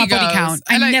add them Pretty to my body girls. count.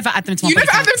 I like- never add them to my You body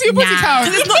never count. add them to your body count?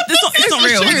 It's not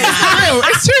real.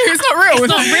 It's true. It's not real.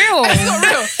 It's not real. It's not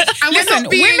real. And we're Listen,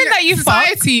 not being, women that you fuck-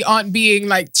 society aren't being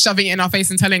like shoving it in our face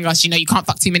and telling us, you can't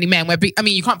fuck too many men.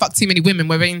 You can't fuck too many women.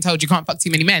 We're being told you can't fuck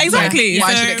too many men. Exactly. So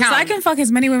why So- should it So count? I can fuck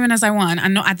as many women as I want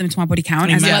and not add them to my body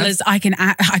count, as Amen. well as I can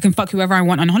fuck whoever I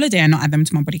want on holiday and not add them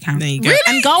to my body count. There you go. Really?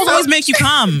 And girls always make you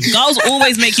come. Girls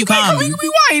always make you come. Wait, can we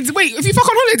rewind? Wait, if you fuck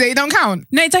on holiday, it don't count.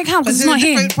 No, it don't count because it's not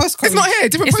here. It's not here.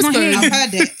 Different It's not postcode. here. I've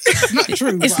heard it. It's not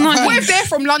true. It's but not- I've heard What it. if they're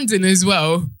from London as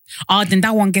well? Oh, then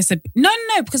that one gets a no,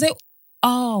 because they.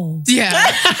 Oh, Yeah.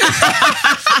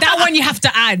 that one you have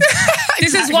to add.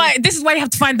 This is why you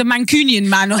have to find the Mancunian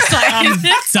man or I'm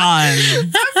something. done.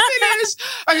 Finished.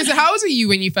 Okay, so how old were you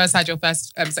when you first had your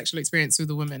first sexual experience with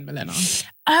a woman, Milena?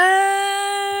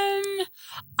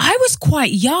 I was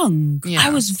quite young. Yeah. I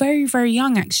was very, very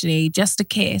young, actually, just a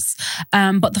kiss.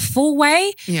 But the full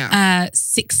way,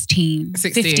 16,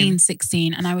 15,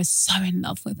 16. And I was so in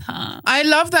love with her. I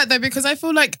love that though, because I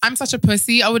feel like I'm such a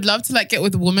pussy. I would love to like get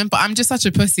with a woman, but I'm just such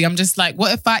a pussy. I'm just like,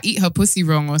 what if I eat her pussy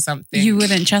wrong or something? You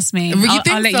wouldn't trust me. You think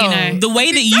I'll let so? you know. The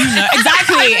way that you know.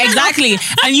 Exactly.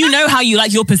 And you know how you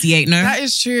like your pussy ate, no? That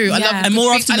is true. I Yeah. love And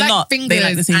more often I than like not, fingers they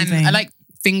like the same and thing. I like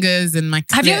fingers and my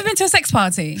Have you clit. ever been to a sex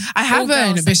party? I All haven't,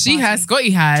 girls but sex she party. has.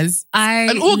 Scotty has.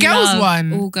 An all girls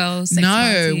one? All girls sex No.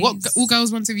 parties. What all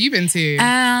girls ones have you been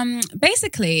to?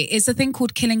 Basically, it's a thing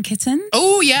called Killing Kittens.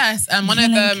 Oh yes. One of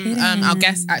Killing them our Kittens.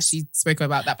 guests actually spoke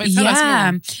about that. But tell us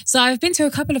more. So I've been to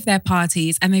a couple of their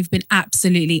parties and they've been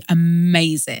absolutely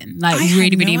amazing. Like I had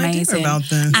really, really no idea amazing. about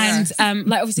this. And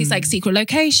like obviously it's like secret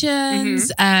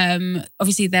locations.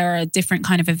 Obviously there are different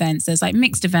kind of events. There's like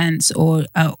mixed events or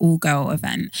all girl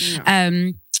event.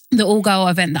 the all-girl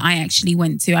event that I actually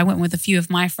went to, I went with a few of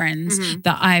my friends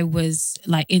that I was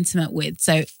like intimate with.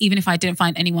 So even if I didn't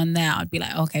find anyone there, I'd be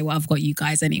like, okay, well, I've got you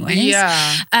guys anyways.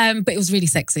 Yeah. But it was really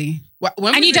sexy.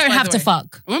 And you don't have to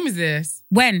fuck. When was this?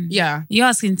 When? Yeah. You're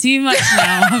asking too much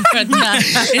now.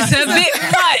 It's a bit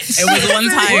much. It was one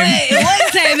time.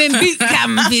 One time in boot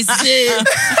camp.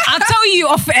 I'll tell you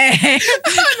off air.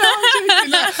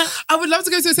 I would love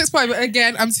to go to a sex party, but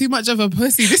again, I'm too much of a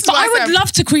pussy. This is But why I would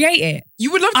love to create it.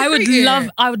 You would love to I would create love.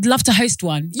 it. I would love to host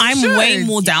one. I'm way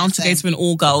more down to go to an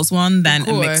all girls one than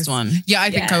a mixed one. Yeah, I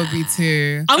think I would be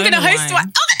too. I'm gonna host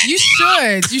one. You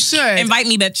should. You should. Invite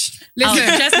me, bitch.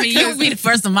 Listen, Trust me, you'll be the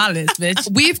first on my list, bitch.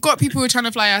 We've got people who are trying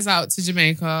to fly us out to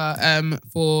Jamaica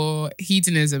for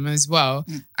hedonism as well.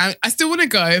 I still want to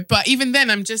go, but even then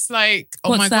I'm just like, oh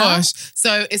What's my that? gosh.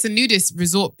 So it's a nudist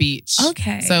resort beach.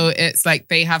 Okay. So it's like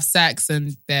they have sex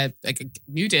and they're like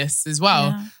nudists as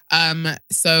well.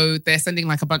 So they're sending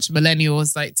like a bunch of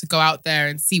millennials like to go out there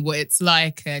and see what it's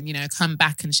like and, you know, come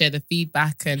back and share the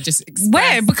feedback and just express.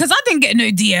 Where? Because I didn't get no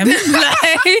DM.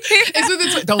 It's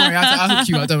with the don't worry, I'll hook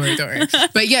you up. Don't worry.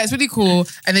 But yeah, it's really cool,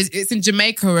 and it's in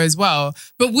Jamaica as well.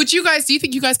 But do you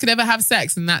think you guys could ever have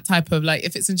sex in that type of like?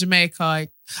 If it's in Jamaica, like,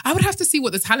 I would have to see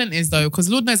what the talent is though, because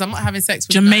Lord knows I'm not having sex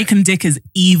with Jamaican dick is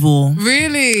evil.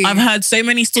 Really? I've heard so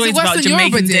many stories about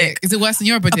Jamaican dick. Is it worse than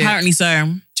Yoruba dick? Apparently so.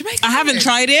 Jamaican I haven't dick.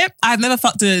 tried it. I've never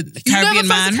fucked a Caribbean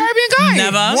man. Fucked a Caribbean guy?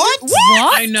 Never. What?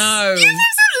 I know.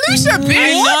 Lucia, bitch.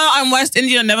 I know. I'm West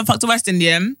Indian. Never fucked a West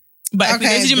Indian. But if we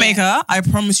go to Jamaica, I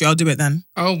promise you, I'll do it then.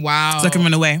 Oh wow! So I can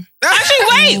run away. Actually,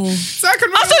 wait. So I can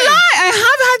run That's a away. lie. I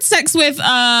have had sex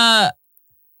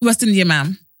with West Indian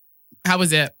man. How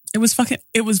was it? It was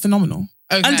phenomenal.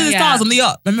 Okay. Under the stars on the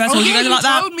yacht. Remember I told you guys about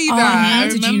that? told me that. How I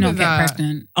did you remember not get that.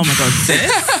 pregnant? Oh my God,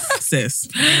 sis.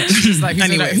 She's like,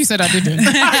 who said I didn't?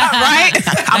 Right?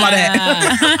 I'm on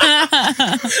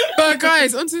it. But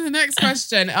guys, on to the next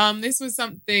question. This was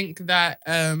something that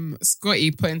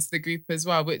Scotty put into the group as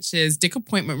well, which is dick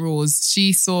appointment rules.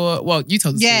 She saw, well, you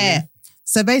told the story.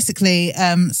 So basically,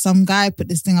 some guy put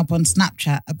this thing up on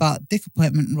Snapchat about dick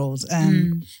appointment rules,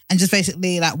 and just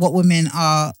basically like what women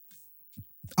are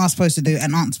supposed to do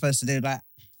and aren't supposed to do. Like,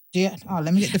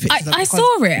 let me get the pictures. I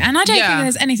saw it, and I don't think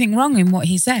there's anything wrong in what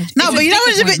he said. No, It's but a you know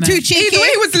dick it's a bit too appointment. cheeky. The way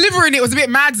he was delivering it was a bit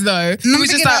mad though. He was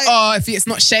just like, like- if it's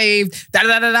not shaved, da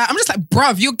da da da. I'm just like,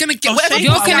 bruv, you're gonna get whatever shave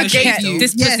You're pussy I gonna gave get you.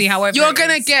 this pussy, however. You're it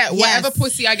gonna is. get whatever Yes.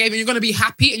 pussy I gave you. You're gonna be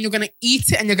happy and you're gonna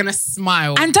eat it and you're gonna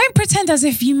smile. And don't pretend as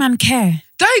if you man care.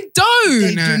 They don't.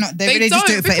 They do not. They really just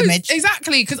do it for because- image.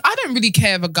 Exactly, because I don't really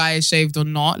care if a guy is shaved or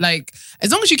not. Like,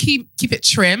 as long as you keep it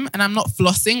trim and I'm not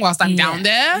flossing whilst I'm down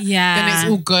there, then it's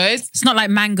all good. It's not like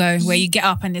mango where you get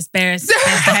up and it's bare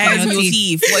Hairs on your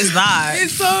teeth. What is that?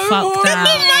 It's so Fuck hard. that.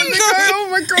 Oh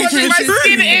my god, my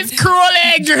skin is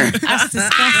crawling. That's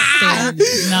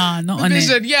disgusting. Nah, not on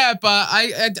Vision, it. yeah, but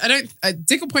I don't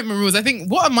dick appointment rules. I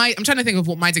think I'm trying to think of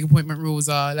what my dick appointment rules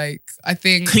are. Like, I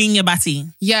think Clean your batty.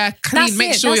 yeah, clean. That's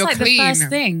Make it. sure That's you're like clean. the first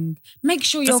thing. Make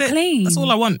sure you're That's it. clean. That's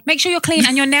all I want. Make sure you're clean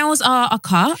and your nails are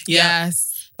cut. Yes.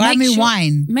 Buy Make me sure-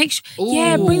 wine. Make sure.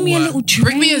 Yeah, bring me a little drink.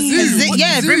 Bring me a zoo. What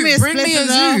zoo? Bring me a Bring me spliff a as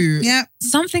well. zoo. Yeah.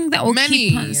 Something that will Many.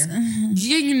 keep us.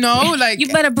 Yeah, you know, like You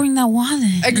better bring that wallet.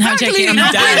 exactly. No, I'm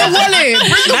Bring joking. the wallet. Bring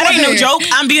the That wallet. ain't no joke.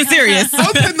 I'm being serious.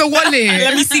 Open the wallet.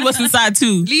 Let me see what's inside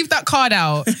too. Leave that card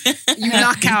out. You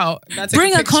knock out. Take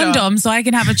Bring a picture. condom so I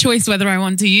can have a choice whether I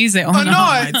want to use it or Or not.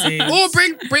 not. my days.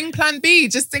 Or bring plan B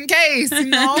just in case, you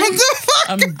know? What the fuck?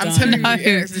 I'm telling you. No.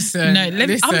 Listen. No,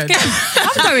 listen.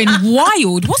 I'm going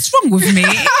wild. What's wrong with me?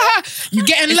 You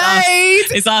getting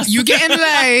laid. It's us. You getting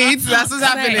laid. That's what's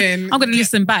happening. I'm going to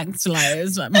listen back to my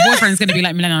boyfriend's going to be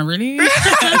like, Milena, really?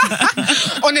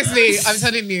 Honestly, I'm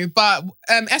telling you. But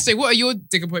SJ, what are your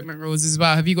dick appointment rules as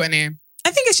well? Have you got any? I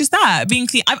think it's just that being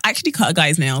clean. I've actually cut a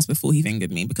guy's nails before he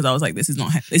fingered me because I was like, this is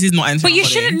not entering But my you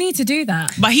body. shouldn't need to do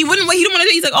that. But he didn't want to do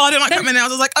it. He's like, oh, I don't like cutting my nails. I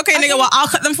was like, okay, nigga, well, I'll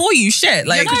cut them for you. Shit.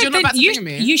 Like, because you're not then about to you, finger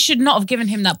me. you should not have given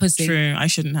him that pussy. true. I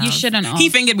shouldn't have. You shouldn't have. He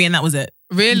fingered me and that was it.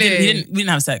 Really? We didn't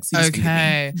have sex. He just fingered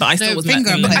Okay. me. But I still No, wasn't finger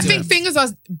like, play. I think fingers are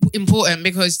important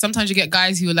because sometimes you get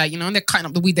guys who are like, you know, they're cutting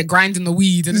up the weed, they're grinding the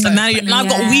weed. And it's And like, now I've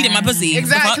got weed in my pussy.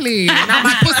 exactly. Now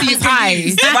my pussy is high.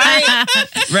 Right?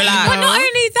 Relax. But not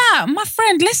only that, my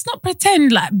friend, let's not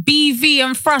pretend like BV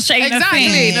and thrush ain't a Exactly.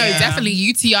 thing. No, definitely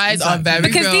UTIs are very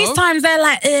Because real. these times they're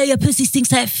like, your pussy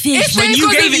stinks like fish. When It's you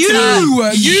because gave of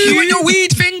it to you and your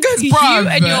weed fingers. bruv. You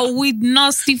and your weird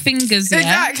nasty fingers. Yeah?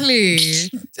 Exactly.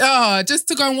 Oh, just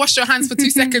to go and wash your hands for 2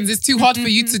 seconds is too hard for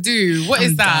you to do. What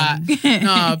is that?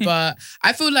 No, but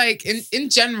I feel like in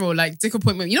general, like dick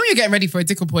appointment, you know, you're getting ready for a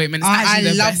dick appointment. I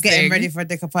love getting ready for a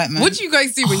dick appointment. What do you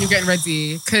guys do when you're getting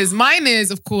ready? Because mine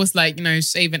is, of course, like, you know,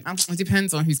 shaving. It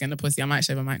depends on who's getting the pussy. I might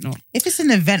shave, I might not. If it's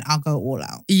an event, I'll go all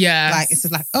out. Yeah. Like, it's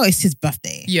just like, oh, it's his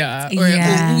birthday. Yeah.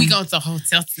 Or we go to the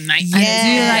hotel tonight. Yeah. I do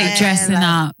like dressing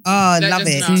up. Oh, love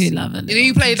it. I do love it. You know,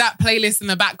 you play that playlist in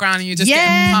the background and you're just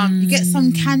getting pumped. You get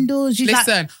some candles. You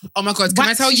Listen, oh my God, can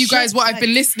I tell you guys what I've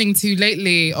been listening to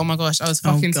lately? Oh my gosh, I was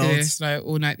fucking to this like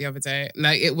all night the other day.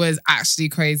 Like, it was actually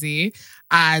crazy.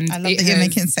 And I love that you're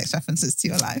making sex references to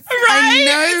your life. Right? I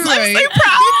know, right? I'm so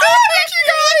proud. Thank you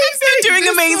guys. You're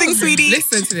doing amazing, sweetie.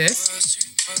 Listen to this.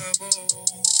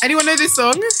 Anyone know this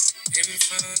song?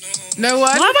 No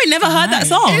one? Why have I never heard that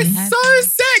song? It's so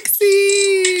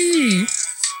sexy.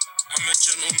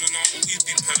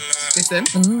 Listen.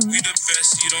 We the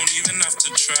best, you don't even have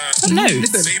to try. No.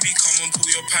 Listen. Baby, come and pull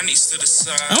your panties to the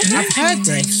side. I've heard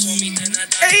this.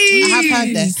 Hey. I have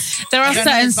heard this. There are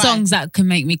certain songs that can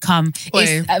make me come.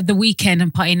 It's The Weeknd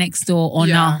and Party Next Door or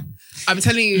Nah. I'm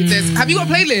telling you, have you got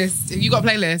a playlist? Have you got a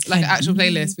playlist? Like an actual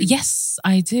playlist? Yes,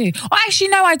 I do. Oh, actually,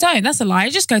 no, I don't. That's a lie.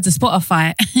 I just go to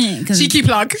Spotify. Cheeky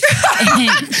plug.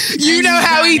 You know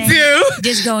how we do.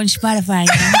 Just go on Spotify.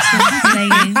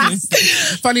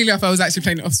 Funny enough, I was actually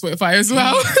playing it off Spotify as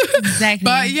well. Exactly.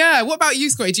 But yeah, what about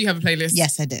you, Scotty? Do you have a playlist?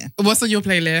 Yes, I do. What's on your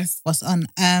playlist? What's on?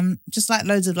 Just like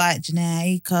loads of like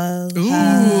Janae Aiko,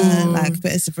 like a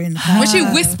bit of Sabrina. When she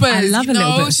whispers, I love a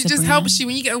little bit of she just Sabrina. helps you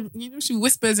when you get, she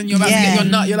whispers and you're about to get your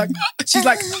nut. You're like, she's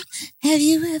like, have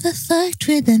you ever fucked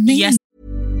with a man? Yes.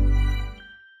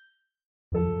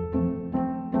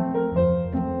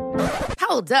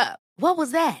 Hold up. What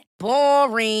was that?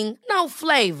 Boring. No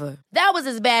flavor. That was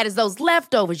as bad as those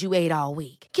leftovers you ate all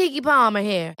week. Keke Palmer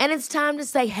here, and it's time to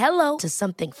say hello to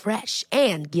something fresh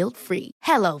and guilt-free.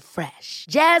 Hello Fresh.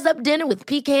 Jazz up dinner with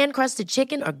pecan-crusted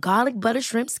chicken or garlic butter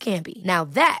shrimp scampi. Now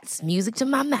that's music to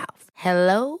my mouth.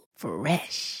 Hello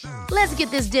Fresh. Let's get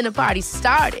this dinner party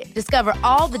started. Discover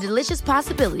all the delicious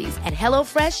possibilities at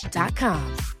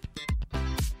hellofresh.com.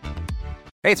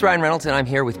 Hey, it's Ryan Reynolds, and I'm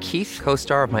here with Keith,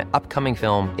 co-star of my upcoming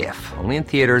film, If, only in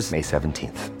theaters May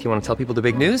 17th. Do you want to tell people the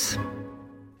big news?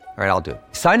 All right, I'll do it.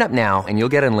 Sign up now and you'll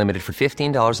get unlimited for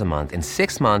 $15 a month and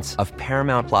 6 months of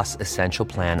Paramount Plus Essential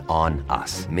Plan on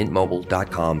us.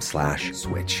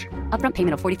 MintMobile.com/switch. Upfront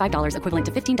payment of $45 equivalent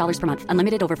to $15 per month.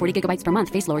 Unlimited over 40 gigabytes per month.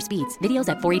 Face lower speeds. Videos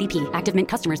at 480p. Active Mint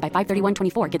customers by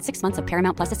 531.24 get 6 months of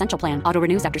Paramount Plus Essential Plan. Auto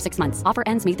renews after 6 months. Offer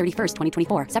ends May 31st,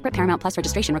 2024. Separate Paramount Plus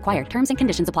registration required. Terms and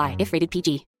conditions apply if rated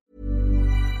PG.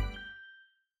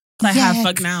 I have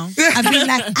fuck now. I've been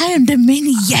like, I am the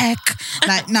maniac.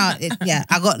 Like, no, I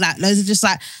got like loads of just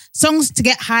like songs to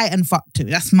get high and fuck to.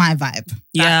 That's my vibe.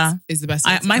 Yeah, is the best.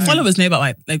 My followers know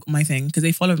about my thing because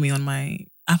they follow me on my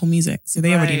Apple Music, so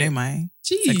they already know my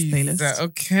sex playlist.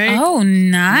 Okay. Oh,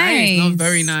 nice. Not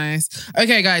very nice.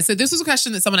 Okay, guys. So this was a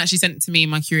question that someone actually sent to me,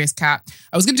 my curious cat.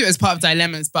 I was going to do it as part of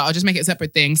dilemmas, but I'll just make it a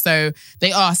separate thing. So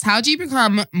they asked, how do you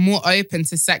become more open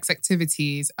to sex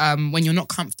activities when you're not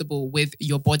comfortable with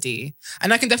your body?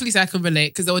 And I can definitely say I can relate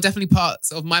because there were definitely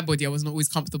parts of my body I was not always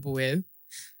comfortable with.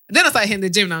 And then I started hitting the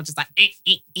gym and I was just like,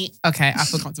 okay, I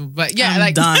feel comfortable. But yeah,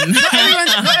 I'm done.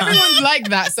 not everyone's like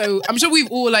that. So I'm sure we've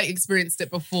all like experienced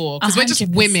it before because we're just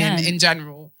women in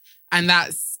general. And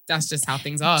that's just how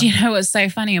things are. Do you know what's so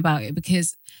funny about it?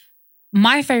 Because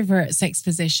my favorite sex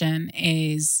position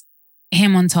is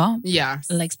him on top. Yeah.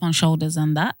 Legs on shoulders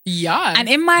and that. Yeah. And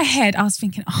in my head, I was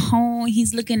thinking, oh,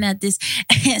 he's looking at this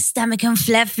stomach and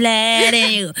flat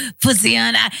and pussy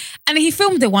on that. And he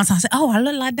filmed it once. I said, oh, I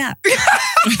look like that.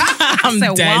 I'm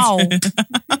said, dead. wow,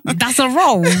 that's a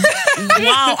role.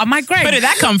 Wow, am I great? Where did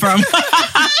that come from?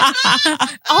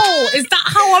 Oh, is that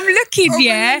how I'm looking?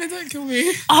 Yeah. No, don't kill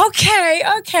me.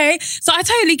 Okay. So I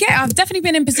totally get it. I've definitely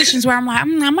been in positions where I'm like,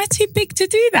 am I too big to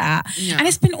do that? Yeah. And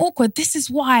it's been awkward. This is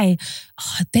why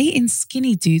dating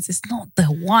skinny dudes is not the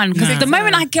one. Because the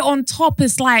moment I get on top,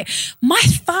 it's like, my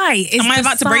thigh is Am I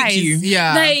about to break you?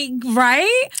 Yeah. Like,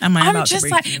 right? Am I I'm about to just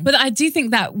break like, you? but I do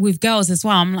think that with girls as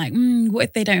well, I'm like, what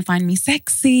if they don't find me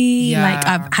sexy? Yeah. Like,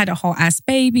 I've had a whole ass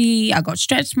baby. I got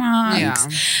stretch marks.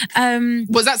 Yeah.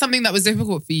 Was that something that was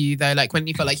difficult for you though? Like when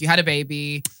you felt like you had a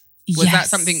baby? Was that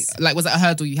something, like, was it a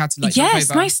hurdle you had to like jump Yes,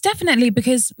 over? most definitely,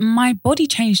 because my body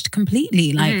changed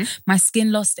completely. Like my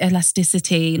skin lost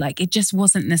elasticity. Like it just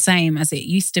wasn't the same as it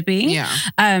used to be. Yeah.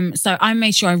 So I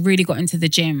made sure I really got into the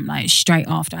gym like straight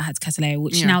after I had Catalea,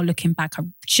 which now looking back, I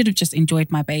should have just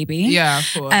enjoyed my baby. Yeah,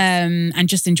 of course. And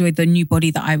just enjoyed the new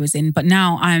body that I was in. But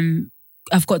now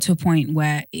I've got to a point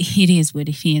where it is what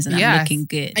it is, and I'm looking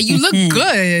good. And you look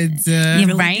good.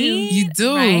 You're right. You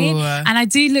do. Right? And I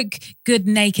do look good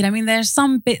naked. I mean, there's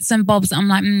some bits and bobs that I'm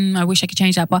like, I wish I could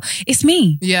change that, but it's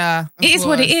me. Yeah. It is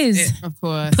what it is. Of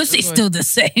course. Pussy's still the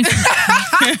same.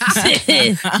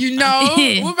 You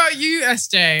know? What about you,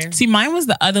 SJ? See, mine was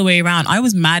the other way around. I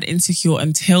was mad insecure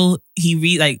until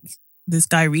this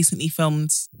guy recently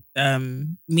filmed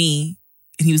me,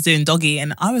 and he was doing doggy,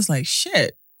 and I was like,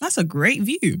 shit, that's a great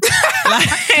view. Can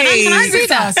I see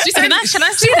that? Can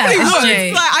I see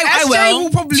that? I will. will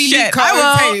probably leak I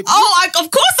will. tape.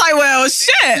 Of course I will.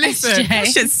 Shit. Listen, that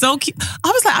shit's so cute.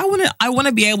 I was like, I want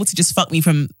to be able to just fuck me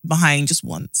from behind just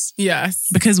once. Yes.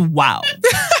 Because wow.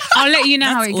 I'll let you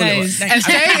know how it goes.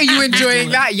 SJ, are you enjoying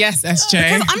that? Yes, SJ.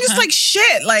 Because I'm just like,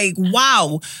 shit, like,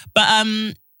 wow. But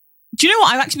do you know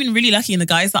what? I've actually been really lucky in the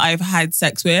guys that I've had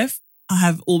sex with. I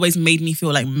have always made me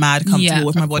feel like mad comfortable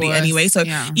with my body anyway. So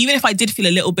even if I did feel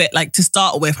a little bit like, to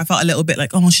start with, I felt a little bit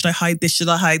like, oh, should I hide this? Should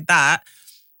I hide that?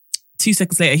 2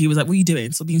 seconds later, he was like, what are you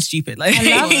doing? Stop being stupid. Like, I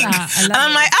love that. And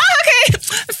I'm like, okay,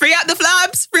 free out the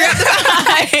flabs, free out the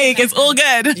like, it's all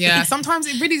good. Yeah, sometimes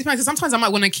it really depends. Because sometimes I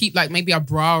might want to keep like maybe a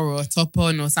bra or a top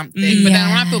on or something. But then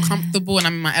when I feel comfortable and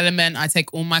I'm in my element, I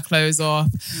take all my clothes off.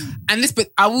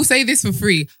 But I will say this for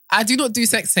free. I do not do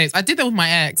sex tapes. I did that with my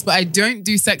ex, but I don't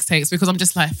do sex tapes because I'm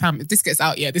just like, fam, if this gets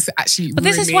out, this is actually But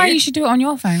this is why you should do it on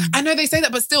your phone. I know they say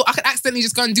that, but still, I could accidentally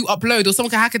just go and do upload, or someone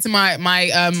can hack it to my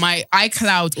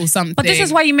iCloud or something. But this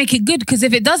is why you make it good, because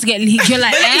if it does get leaked, you're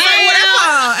like, whatever.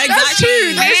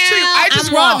 Exactly. That's true.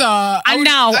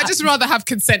 I just rather have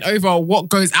consent over what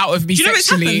goes out of me. Do you know what's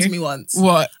sexually. happened to me once?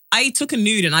 What? I took a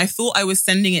nude and I thought I was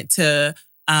sending it to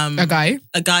a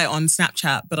guy on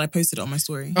Snapchat, but I posted it on my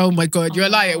story. Oh my God, you're a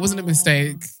liar. It wasn't a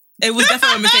mistake. It was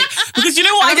definitely a mistake. Because you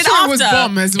know what I did after? It was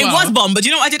bomb as well. It was bomb, but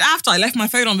you know what I did after? I left my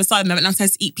phone on the side and I went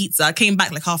downstairs to eat pizza. I came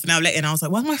back like half an hour later and I was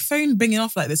like, why is my phone binging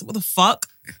off like this? What the fuck?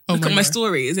 Look at my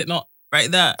story. Is it not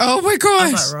right there? Oh my gosh.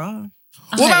 I was like, raw.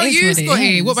 What about you,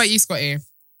 Scotty? What about you, Scotty?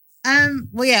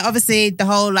 Well, yeah, obviously the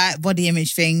whole like body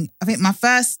image thing. I think my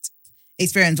first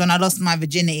experience when I lost my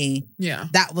virginity,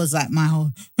 that was like my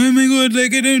whole, oh my God,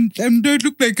 like I don't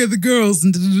look like other girls,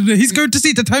 and he's going to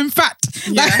see that I'm fat.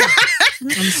 Yeah.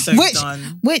 I'm so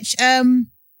done.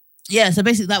 So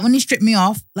basically, like when he stripped me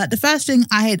off, like the first thing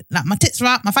I had, like my tits were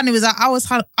out, my fanny was out, I was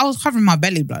covering my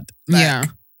belly blood. Like,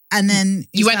 and then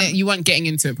you weren't getting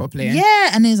into it properly. Yeah,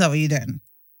 and he's like, what are you doing?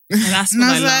 That's what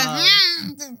I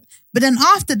love. But then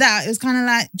after that, it was kind of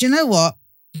like, do you know what?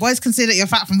 Boys consider that you're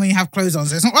fat from when you have clothes on.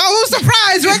 So it's not, oh,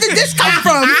 surprise, where did this come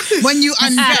from? When you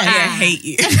undress. I hate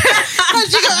you. Do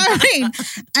you know what I mean?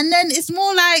 And then it's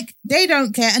more like they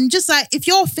don't care. And just like, if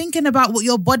you're thinking about what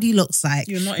your body looks like,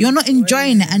 you're not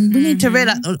enjoying it. And we need to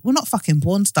realize we're not fucking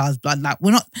porn stars, blood. Like,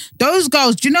 we're not, those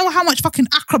girls, do you know how much fucking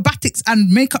acrobatics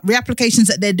and makeup reapplications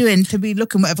that they're doing to be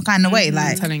looking whatever kind of way?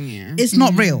 Like, I'm telling you. It's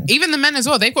not real. Even the men as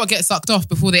well, they've got to get sucked off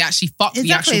before they actually fuck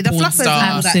the actual porn star.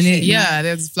 Absolutely. Yeah,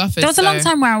 there's fluffers. There was a long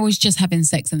time where I was just having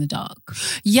sex in the dark.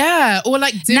 Yeah, or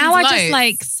like dim now lights. I just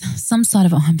like some sort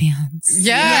of ambiance.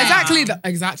 Yeah.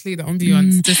 Exactly the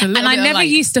ambiance. Just a little and I never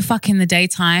used to fuck in the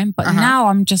daytime, but now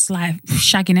I'm just like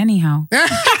shagging anyhow.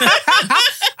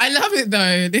 I love it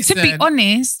though. Listen. To be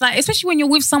honest, like especially when you're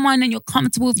with someone and you're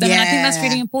comfortable with them, and I think that's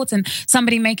really important.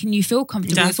 Somebody making you feel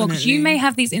comfortable as well, because you may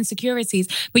have these insecurities,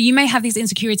 but you may have these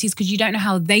insecurities because you don't know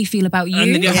how they feel about you. And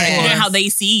you don't know how they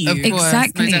see you.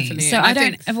 Exactly. No, so I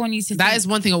don't. Everyone needs to. That is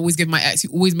one thing I always give my ex. He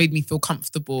always made me feel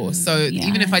comfortable. So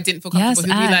even if I didn't feel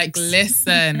comfortable, he'd be like,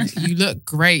 "Listen, you look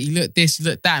great. You look this. You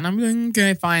look that." And I'm like,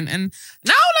 "Okay, fine." And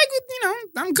now,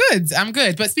 I'm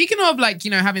good. But speaking of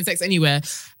having sex anywhere,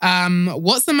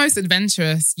 what's the most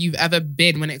adventurous you've ever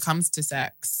been when it comes to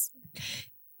sex?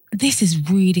 This is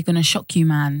really gonna shock you,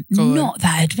 man. Not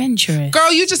that adventurous.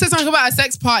 Girl, you just said something about a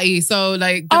sex party. So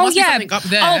there must be something up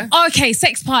there. Oh, okay.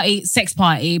 Sex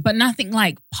party, but nothing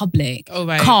like public. Oh,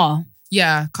 right. Car.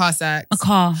 Yeah, car sex. A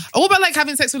car. Or what about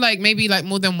having sex with maybe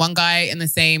more than one guy in the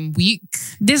same week?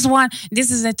 This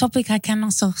is a topic I can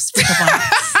also speak about.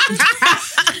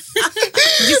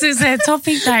 This is a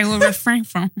topic that I will refrain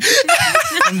from.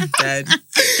 I'm dead.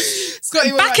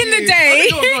 Scotty, back in the day,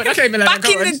 okay, Milena, back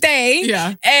in the day,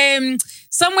 yeah.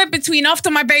 Somewhere between after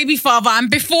my baby father and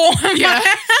before, yeah,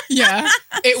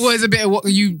 it was a bit.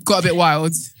 You got a bit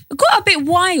wild. Got a bit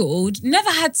wild. Never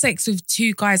had sex with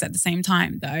two guys at the same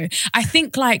time, though. I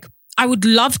think I would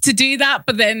love to do that,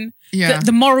 but then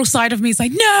the moral side of me is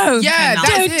like, no,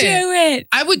 don't do it.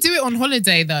 I would do it on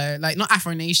holiday though, not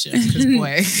Afro Nation, because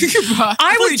boy.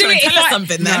 I would do it if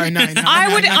something. No.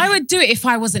 I would do it if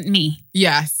I wasn't me.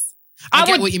 Yes. I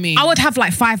get what you mean. I would have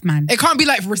like 5 man. It can't be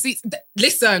like receipts.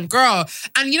 Listen, girl.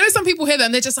 And you know, some people hear that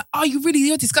and they're just like, oh,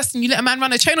 you're disgusting. You let a man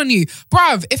run a chain on you.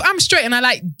 Bruv, if I'm straight and I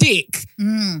like dick,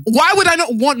 why would I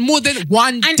not want more than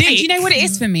one dick? And you know what it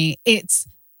is for me? It's,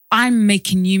 I'm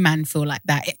making you man feel like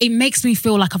that. It makes me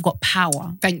feel like I've got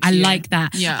power. Thank you. I like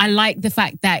that. Yeah. I like the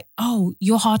fact that, oh,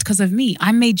 you're hard because of me.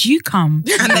 I made you come.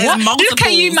 And there's multiples. Look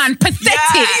at you, man.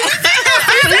 Pathetic.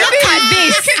 Look at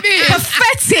this.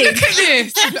 Pathetic. Look at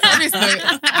this.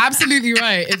 Honestly, absolutely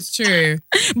right. It's true.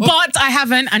 But I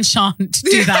haven't and shan't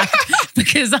do that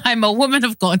because I'm a woman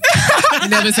of God.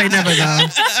 Never say never, though.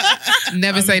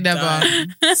 Never say never.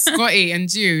 Scotty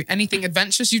and you, anything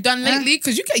adventurous you've done lately?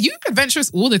 Because you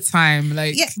adventurous all the time.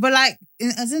 Like, yeah, but like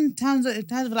as in terms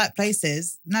of like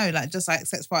places, no, like just like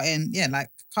sex party and like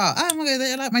car. Oh my God,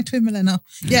 they're like my twin millennial.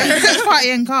 Yeah, sex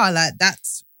party and car, like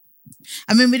that's.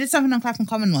 I mean, we did something on Clapham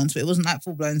Common once, but it wasn't like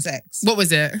full blown sex. What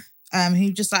was it?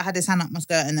 He just like had his hand up my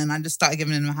skirt and then I just started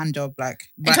giving him a hand job like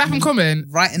in Clapham Common?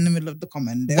 Right in the middle of the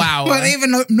common. Wow. But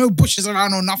even no bushes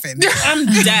around or nothing. I'm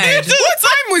dead. What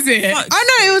time was it? I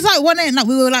know, it was like 1 a.m. Like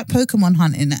we were like Pokemon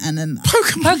hunting and then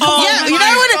Pokemon. Oh, yeah, you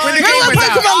know when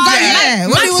Pokemon got yeah.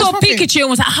 When I saw Pikachu and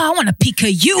was like, oh, I want to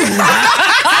Pika you.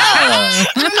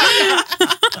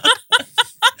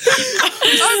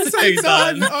 I'm so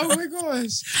done. Oh my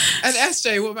gosh. And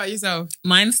SJ, what about yourself?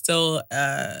 Mine's still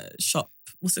shop.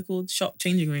 What's it called? Shop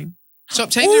changing room.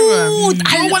 Shop changing room.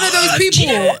 You're one of those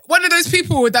people. One of those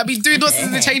people that be doing what's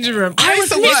in the changing room. I was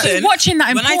watching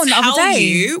that in porn the other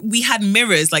day. We had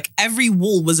mirrors. Like every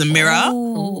wall was a mirror.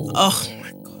 Oh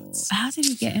my God. How did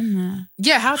he get in there?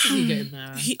 Yeah, how did he get in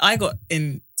there? I got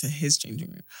into his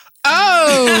changing room.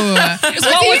 Oh,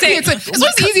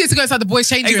 it's easier to go inside the boys'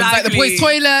 changing room. Like the boys'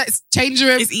 toilet, changing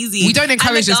room. It's easy. We don't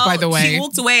encourage this, by the way. She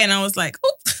walked away and I was like,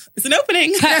 oh, it's an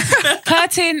opening.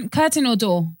 Curtain or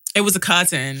door? It was a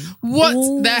curtain.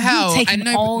 What the hell? Taking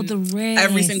all the risk.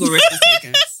 Every single risk was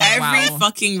taken. Every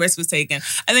fucking risk was taken.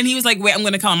 And then he was like, wait, I'm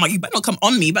going to come. I'm like, you better not come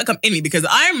on me. You better come in me because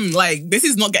I'm like, this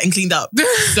is not getting cleaned up.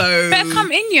 So better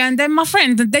come in you and then my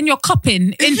friend, and then you're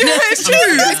cupping. It's true.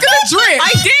 It's going to drip.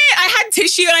 I did. I had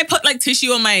tissue and I put like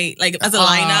tissue on my, like as a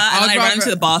liner and then I ran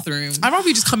to the bathroom. I'd rather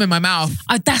you just come in my mouth.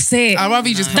 That's it. I'd rather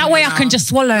you just come that in way my I mouth. can just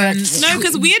swallow. No,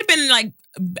 because we had been like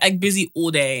busy all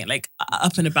day, like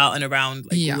up and about and around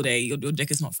all day. Your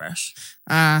dick is not fresh.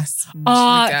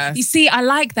 You see, I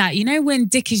like that. You know when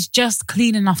dick is just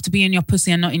clean enough to be in your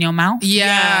pussy and not in your mouth?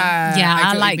 Yeah.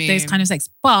 I like those kind of sex.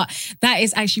 But that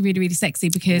is actually really, really sexy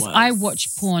because I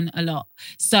watch porn a lot.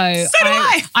 So do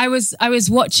I. I was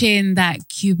watching that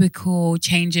cubicle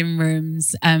changing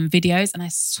rooms videos and I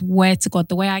swear to God,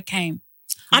 the way I came.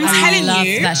 I'm telling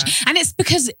you. And it's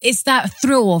because it's that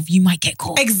thrill of you might get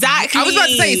caught. Exactly. I was about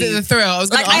to say, is it the thrill? I was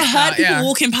like, I heard people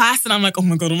walking past and I'm like, oh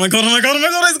my God, it's going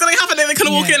to happen. They're going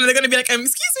to walk in and they're going to be like, excuse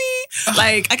me.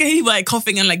 Like, I can hear people like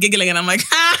coughing and like giggling and I'm like,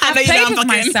 I played with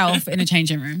myself in a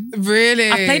changing room.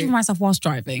 Really? I played with myself whilst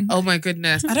driving. Oh my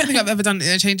goodness. I don't think I've ever done it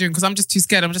in a changing room because I'm just too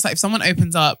scared. I'm just like, if someone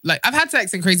opens up, like I've had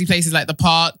sex in crazy places like the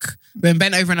park, been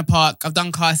bent over in a park. I've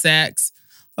done car sex.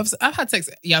 I've had sex.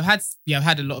 I've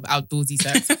had a lot of outdoorsy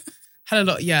sex. Had a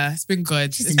lot, it's been good.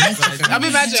 It's been good. I'm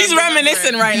imagining. She's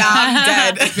reminiscing right now. I'm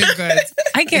dead. It's been good.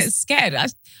 I get scared.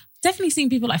 I've definitely seen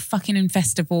people like fucking in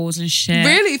festivals and shit.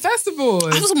 Really? Festivals?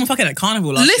 I saw someone fucking at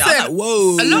Carnival last year. I was like,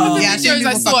 whoa. A lot of the videos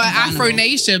I saw at Afro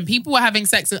Nation, people were having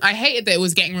sex and I hated that it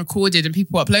was getting recorded and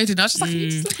people were uploading. I was just like, can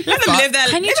you just let them live their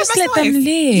Can you just let them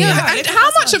live? Yeah, and how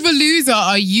much of a loser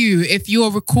are you if you're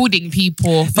recording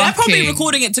people fucking? They're probably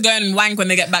recording it to go and wank when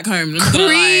they get back home.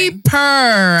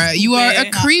 Creeper. You are a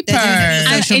creeper.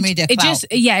 Social media clout.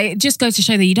 It just goes to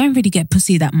show that you don't really get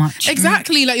pussy that much.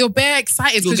 Exactly. Like you're bare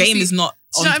excited. Your game is not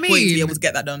on point to be able to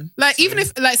get that done. Like even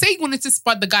if, like say you wanted to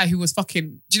spud the guy who was fucking,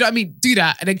 do you know what I mean? Do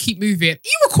that and then keep moving.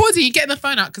 You recording, you getting the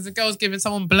phone out because the girl's giving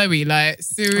someone blowy. Like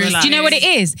seriously. Do you know what it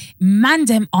is? Man,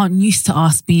 them aren't used to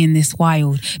us being this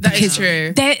wild. That is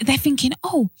true. They're thinking,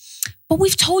 but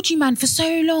we've told you, man, for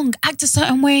so long, act a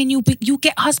certain way and you'll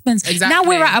get husbands. Exactly. Now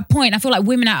we're at a point, I feel like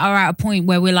women are at a point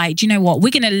where we're like, do you know what?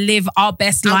 We're going to live our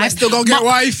best life. We're still going to get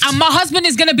wife. And my husband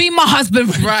is going to be my husband.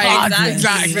 Right,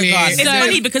 exactly. It's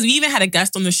funny because we even had a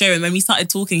guest on the show and when we started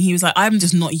talking, he was like, I'm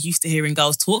just not used to hearing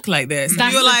girls talk like this.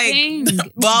 That's we were like, thing.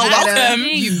 well, welcome.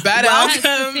 You better.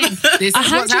 Welcome. This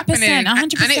is what's happening. 100%.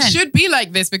 And it should be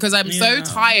like this because I'm so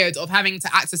tired of having to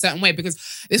act a certain way because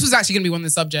this was actually going to be one of the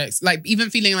subjects. Like even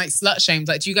feeling like slut shamed.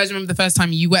 Like, do you guys remember the first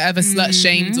time you were ever slut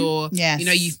shamed or you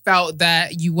know you felt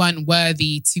that you weren't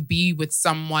worthy to be with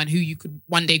someone who you could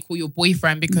one day call your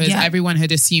boyfriend because everyone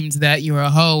had assumed that you're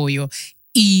a hoe or you're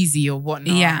easy or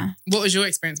whatnot. Yeah. What was your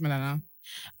experience, Milena?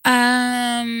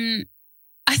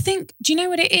 I think, do you know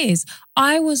what it is?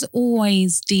 I was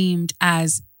always deemed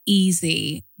as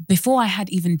easy before I had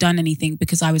even done anything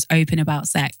because I was open about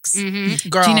sex. Mm-hmm.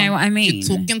 Girl, do you know what I mean?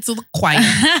 You're talking to the choir.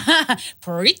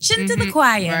 Preaching to the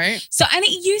choir. Right. So, and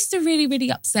it used to really, really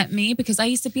upset me because I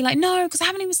used to be like, no, because I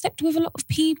haven't even slept with a lot of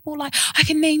people. Like, I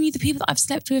can name you the people that I've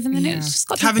slept with, and then it's just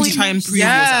got to having to try and prove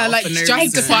yourself. Like,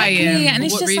 justify it. And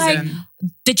it's just like,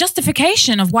 the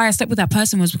justification of why I slept with that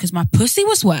person was because my pussy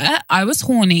was wet, I was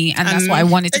horny, and that's what I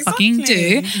wanted to fucking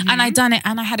do. And I done it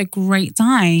and I had a great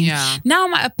time. Yeah. Now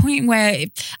I'm at a point where,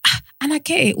 and I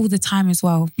get it all the time as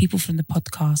well, people from the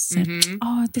podcast said,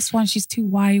 oh, this one, she's too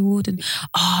wild, and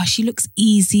oh, she looks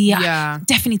easy. Yeah.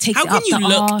 Definitely takes it up the How can you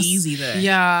look arse. easy though?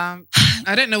 Yeah.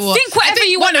 I don't know what. Think whatever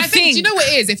you want to think. Do you know what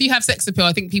it is? If you have sex appeal,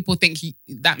 I think people think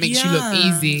that makes you look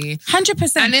easy.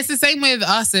 100%. And it's the same with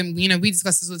us, and you know, we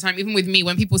discuss this all the time. Even with me,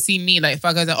 when people see me, like if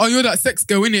I go, oh, you're that sex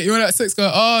girl, innit? You're that sex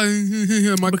girl.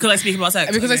 Oh, because I speak about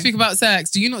sex. Because I speak about sex.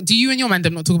 Do you and your man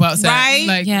not talk about sex? Right?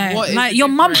 Like, yeah. what is like your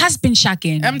mum has been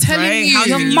shagging. I'm telling you, How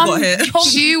your you mum. got here?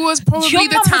 She was probably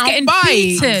the town bike.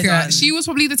 Beaten. She was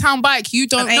probably the town bike. You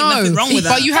don't Ain't know. nothing wrong with that.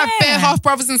 But you have bare half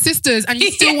brothers and sisters, and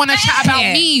you still want to chat about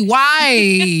me. Why?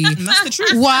 That's the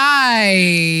truth.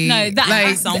 Why? No,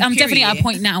 I'm definitely at a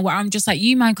point now where I'm just like,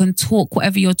 you man can talk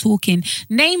whatever you're talking.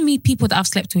 Name me people that I've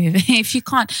slept with. If you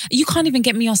can't even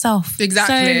get me yourself.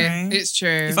 Exactly. So, it's true.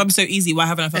 If I'm so easy, why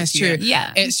haven't I fucked It's you? true.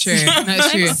 Yeah. It's true. No,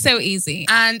 it's true. It's so easy.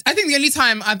 And I think the only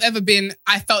time I've ever been,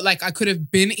 I felt like I could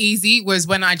have been easy was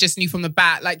when I just knew from the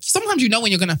bat. Like sometimes you know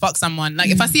when you're gonna fuck someone. Like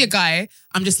if I see a guy,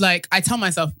 I'm just like, I tell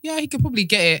myself, yeah, he could probably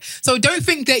get it. So don't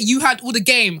think that you had all the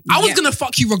game. I was gonna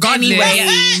fuck you regardless. Anyway.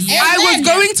 I was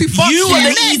going to fuck you, were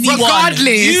the easy regardless. one.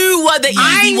 You were the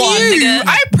easy one. I knew. nigga.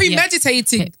 I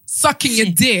premeditated sucking your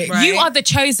dick. Right. You are the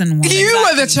chosen one. You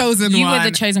were the chosen one. You were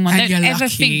the chosen one. And Don't you're ever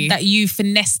lucky. think that you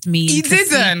finessed me. You into didn't.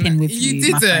 sleeping with You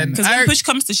my friend. didn't. Because when push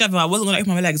comes to shove, I wasn't going to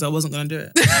open my legs. I wasn't going to do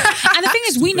it. And the thing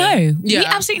is, we know. Yeah. We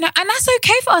absolutely know. And that's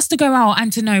okay for us to go out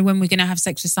and to know when we're going to have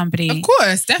sex with somebody. Of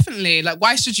course, definitely. Like,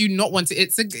 why should you not want it?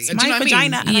 It's my do you know what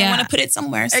vagina I mean? and I want to put it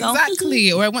somewhere. So.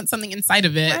 Exactly. Or I want something inside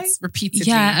of it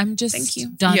repeatedly. Yeah, I'm just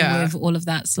done Yeah. with all of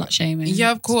that slut shaming.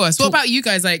 Yeah, of course. What about you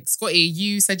guys? Like, Scotty,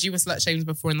 you said you were slut shamed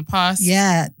before in the past.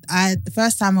 Yeah, the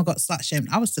first time I got slut shamed,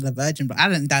 I was still a virgin, but I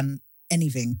hadn't done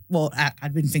anything. Well,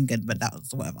 I'd been fingered, but that was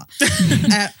whatever. Doesn't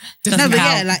but count.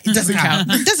 yeah, like it doesn't count.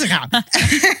 It doesn't count.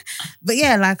 But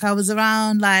yeah, like I was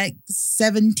around like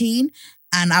 17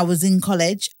 and I was in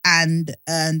college and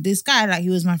this guy, like he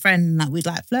was my friend and like we'd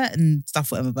like flirt and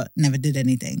stuff, whatever, but never did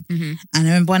anything. Mm-hmm. And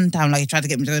I remember one time like he tried to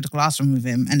get me to go to the classroom with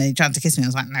him and then he tried to kiss me. I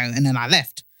was like, no. And then I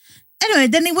left. Anyway,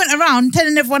 then he went around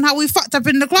telling everyone how we fucked up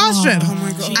in the classroom. Oh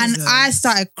my God. And I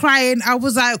started crying. I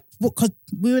was like, because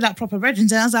we were like proper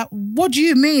regents. And I was like, what do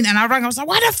you mean? And I rang, I was like,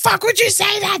 why the fuck would you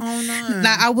say that? Oh no.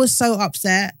 Like, I was so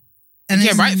upset. And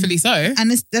Yeah, rightfully so.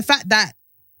 And it's the fact that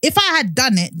if I had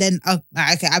done it, then,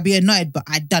 okay, I'd be annoyed, but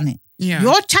I'd done it. Yeah.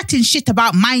 You're chatting shit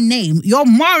about my name. You're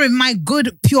marring my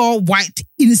good, pure, white,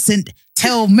 innocent,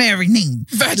 Hail Mary name.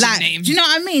 Virgin like, name. Do you know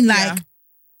what I mean? Like, Yeah.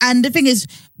 and the thing is,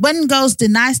 when girls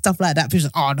deny stuff like that, people say,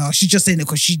 oh no, she's just saying it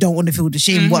because she don't want to feel the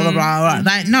shame, blah, blah, blah,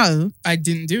 blah. Like, no. I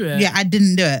didn't do it. Yeah, I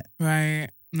didn't do it. Right.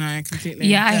 No, completely.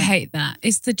 Yeah, I hate that.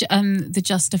 It's the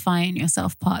justifying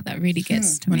yourself part that really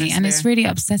gets to me. honestly. And it's really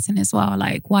upsetting as well.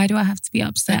 Like, why do I have to be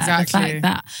upset at the Exactly. fact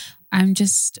that I'm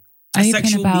just A open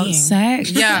sexual about being.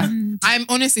 sex? Yeah. And I'm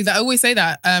honestly, I always say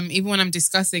that, even when I'm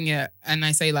discussing it and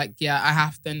I say like, yeah, I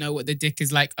have to know what the dick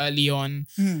is like early on.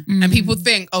 And people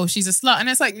think, oh, she's a slut. And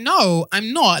it's like, no,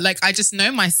 I'm not. Like, I just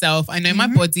know myself. I know my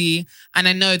body and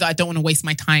I know that I don't want to waste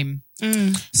my time.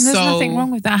 And there's nothing wrong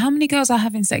with that. How many girls are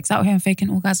having sex out here and faking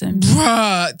orgasms?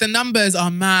 Bruh, the numbers are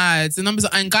mad.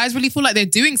 And guys really feel like they're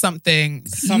doing something.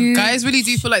 Some guys really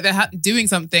do feel like they're doing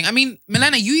something. I mean,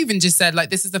 Milena, you even just said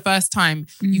like, this is the first time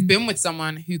you've been with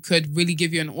someone who could really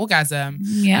give you an orgasm.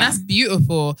 Yeah. And that's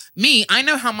beautiful. Me, I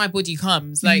know how my body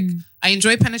comes. Like, I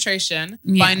enjoy penetration,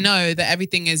 but I know that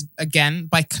everything is, again,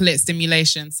 by clit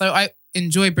stimulation. So I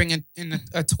enjoy bringing in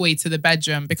a toy to the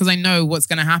bedroom because I know what's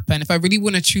going to happen. If I really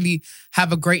want to truly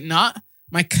have a great nut,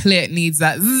 my clit needs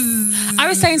that. I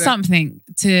was saying something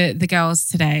to the girls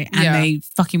today and they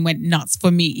fucking went nuts for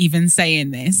me even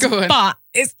saying this. Go on. But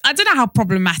I don't know how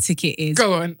problematic it is.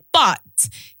 Go on. But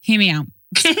hear me out.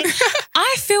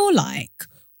 I feel like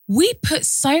we put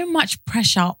so much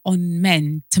pressure on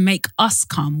men to make us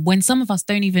come when some of us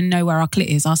don't even know where our clit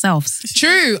is ourselves.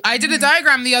 True. I did a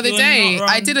diagram the other day.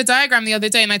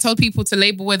 And I told people to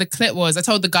label where the clit was. I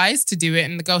told the guys to do it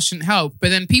and the girls shouldn't help. But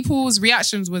then people's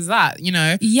reactions was that, you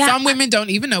know, some women don't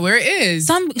even know where it is.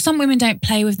 Some women don't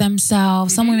play with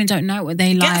themselves. Some women don't know what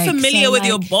they like. Get familiar with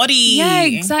your body. Yeah,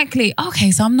 exactly.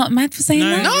 Okay, so I'm not mad for saying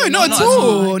that. No, not at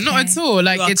all. Okay. Not at all.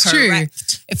 Like, it's correct.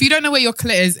 True. If you don't know where your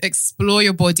clit is, explore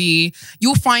your body.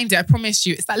 You'll find it. I promise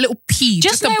you. It's that little pea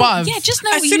just above. Yeah, just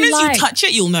know as what soon you as you touch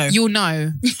it, you'll know. You'll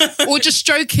know. Or just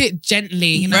stroke it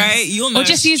gently. You know? Right? You'll know. Or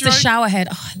just use the shower head.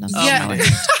 Oh, I love the shower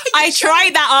head. I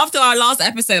tried that after our last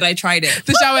episode. I tried it.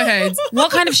 The shower head.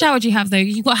 What kind of shower do you have though?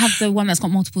 You've got to have the one that's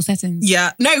got multiple settings.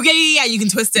 Yeah. No, yeah. You can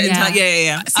twist it.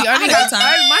 Yeah. See,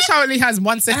 my shower only has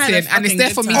one setting and it's there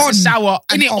for me to shower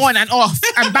in it on and off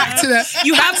and back to the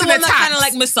You have the one that kind of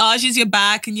like massages your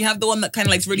back and you have the one that kind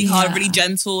of like really hard, really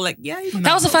gentle. Like, yeah.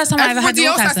 That was the first time I ever had the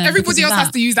orgasm. Everybody else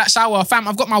has to use that shower. Fam,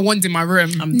 I've got my wand in my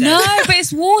room. I'm dead. No, but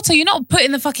it's water. You're not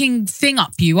putting the fucking thing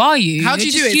up you, are you? How do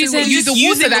you do it? Use the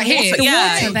water that hits. The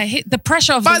water that hit. The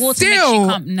pressure of the water makes you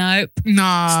come. Nope.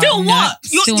 Nah. Still what?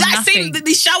 Still saying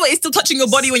the shower is still touching your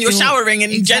body when you're showering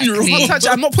in general.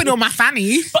 I'm not putting it on my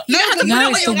fanny. But you have to put it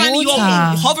on your fanny. You're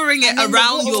hovering it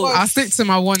around your... I'll stick to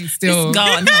my wand still.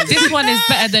 This one is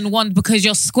better than one because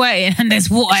you're squirting and there's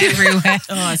water everywhere.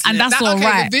 And that's all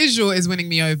right. The visual is winning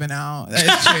me over now. That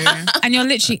is true. And you're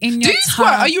literally in your Do you squirt?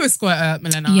 Are you a squirter,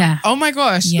 Milena? Yeah. Oh my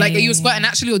gosh. Yeah, like, are you a squirter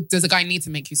naturally or does a guy need to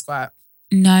make you squirt?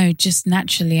 No, just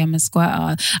naturally I'm a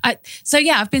squirter.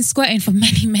 I've been squirting for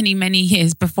many, many, many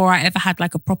years before I ever had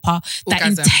like a proper, that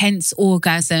intense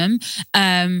orgasm.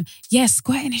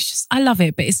 Squirting is just, I love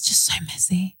it, but it's just so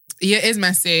messy. Yeah, it is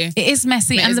messy. It is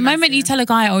messy. And the moment you tell a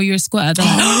guy, oh, you're a squirter, they're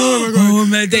like, oh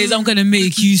my days, I'm going to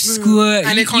make you squirt.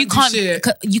 And you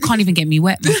can't even get me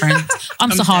wet, my friend.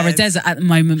 I'm Sahara Desert at the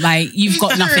moment, mate. You've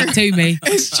got nothing to me.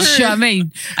 It's true. Do you know what I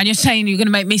mean? And you're saying you're going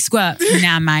to make me squirt?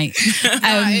 Nah, mate.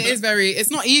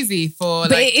 It's not easy for...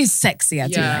 But it is sexy, I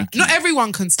do like it. Not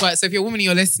everyone can squirt. So if you're a woman and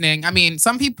you're listening, I mean,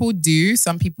 some people do,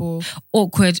 some people...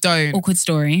 Don't. Awkward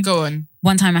story. Go on.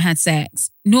 One time I had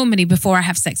sex. Normally before I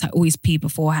have sex, I always pee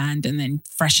beforehand and then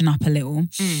freshen up a little.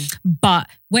 But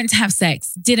went to have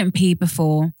sex, didn't pee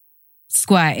before,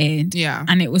 squirted. Yeah.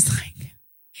 And it was like,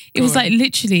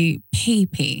 literally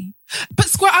pee. But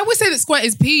squirt, I would say that squirt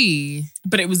is pee.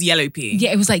 But it was yellow pee.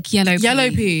 Yeah, it was like yellow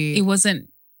pee. It wasn't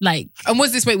like... And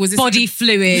was this body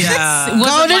fluid? Yeah. It wasn't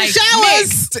golden like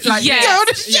showers. Golden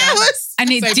showers. Yeah.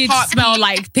 And it did smell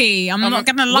like pee. I'm not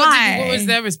going to lie. What was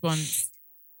their response?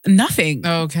 Nothing.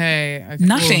 Okay.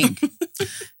 Nothing.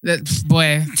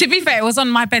 Boy. To be fair, it was on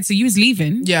my bed, so you was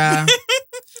leaving. Yeah.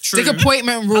 Big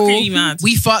appointment rule.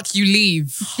 We fuck, you leave.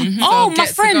 Mm-hmm. Oh, my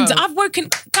friend, I've woken.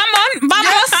 Come on,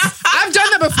 vamos. I've done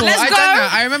that before. Let's go.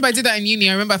 I remember I did that in uni.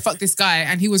 I remember I fucked this guy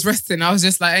and he was resting. I was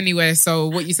just like, anyway, so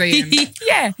what you saying?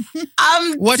 Yeah.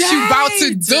 What you about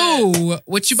to do?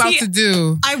 What you about to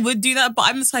do? I would do that, but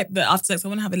I'm the type that after sex, I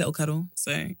want to have a little cuddle.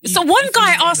 So one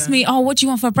guy asked me, oh, what do you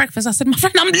want for breakfast? I said, my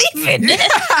friend, I'm leaving.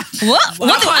 What?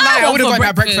 I would have gotten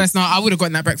that breakfast. No, I would have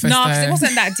gotten that breakfast. No, because it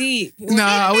wasn't that deep. No,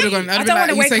 I would have gotten. I don't want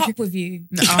to wake up with you.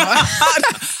 No.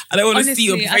 I don't want to see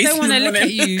your face. I don't want to look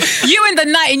at you. You in the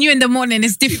night and you in the morning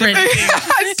is different.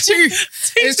 It's true.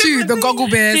 It's true. The goggle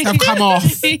bears have come off.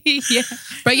 Yeah.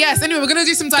 But yes, anyway, we're going to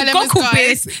do some dilemmas,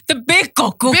 guys. The big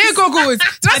goggles. Beer goggles.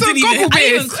 That's what goggle bears. I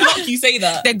didn't even clock you say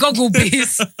that. They're goggle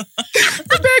bears.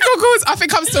 The beer goggles. I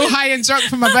think I'm still high and drunk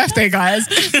for my birthday, guys.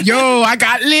 Yo, I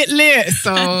got lit.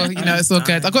 So, it's all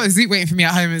good. I've got a Zoot waiting for me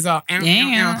at home as well.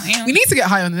 Yeah. We need to get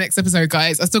high on the next episode,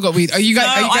 guys. I still got weed. Are you guys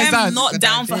I down? am not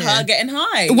down for her getting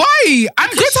high. Why? I'm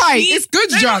good high. It's good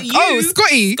drunk. Oh,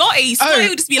 Scotty. Scotty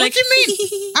would just be like, what do you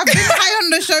mean? I've been high on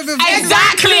the show before.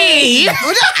 Exactly.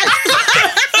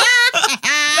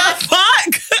 The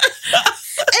fuck?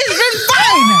 It's been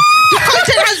fine. The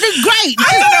content has been great. I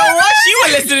don't know what you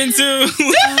were listening to.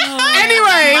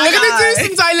 Anyway, we're going to do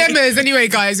some dilemmas. Anyway,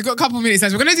 guys, we've got a couple of minutes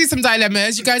left. We're going to do some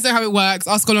dilemmas. You guys know how it works.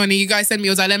 Ask Oloni. You guys send me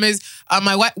your dilemmas.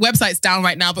 My website's down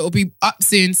right now, but it'll be up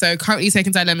soon. So currently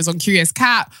taking dilemmas on Curious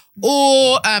Cat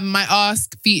or my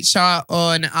Ask feature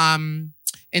on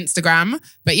Instagram.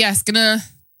 But yes, gonna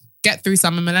get through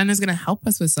some, and Milena's gonna help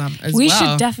us with some as well. We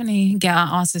should definitely get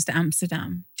our asses to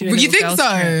Amsterdam. Well, you think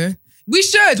so? Trip. We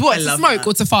should. What? To smoke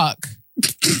or to fuck?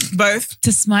 Both.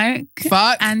 To smoke.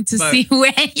 Fuck. And to see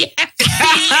where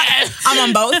I'm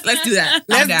on both. Let's do that.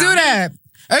 Let's do that.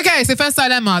 Okay, so first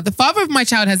dilemma. The father of my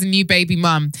child has a new baby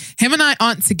mum. Him and I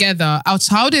aren't together. Our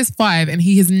child is 5 and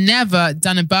he has never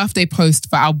done a birthday post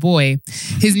for our boy.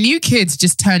 His new kid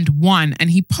just turned 1 and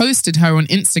he posted her on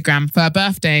Instagram for her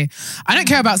birthday. I don't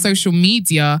care about social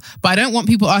media, but I don't want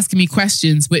people asking me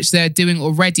questions, which they're doing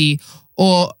already,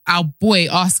 or our boy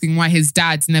asking why his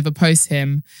dad never posts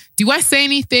him. Do I say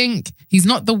anything? He's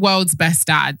not the world's best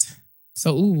dad.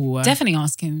 So, ooh. Definitely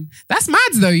ask him. That's mad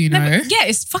though, you know? Yeah,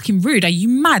 it's fucking rude. Are you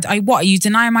mad? What, are you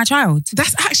denying my child?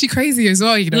 That's actually crazy as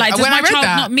well, you know? Like, does my child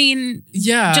not mean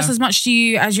just as much to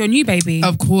you as your new baby?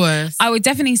 Of course. I would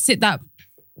definitely sit the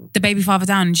baby father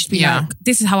down and just be like,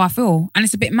 this is how I feel. And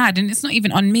it's a bit mad. And it's not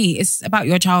even on me. It's about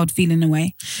your child feeling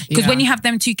away. Because when you have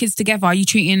them 2 kids together, are you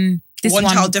treating this one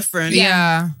child different?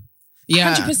 Yeah.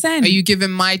 100%. Are you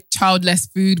giving my child less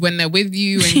food when they're with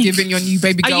you and giving your new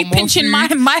baby girl more food? Are you pinching my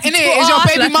Is your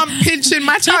baby mum pinching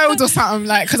my child or something?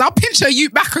 Like, because I'll pinch her you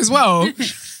back as well.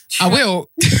 I will.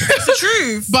 It's the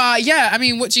truth. But yeah, I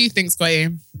mean, what do you think, Scotty?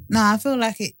 No, I feel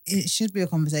like it should be a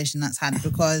conversation that's had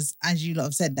because, as you lot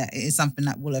have said, that it is something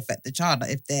that will affect the child.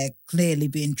 Like if they're clearly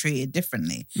being treated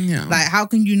differently. Yeah. Like, how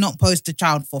can you not post a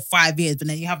child for 5 years but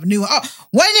then you have a new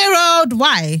 1-year-old?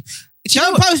 Why?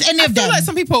 Don't post any of them. I feel like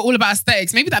some people are all about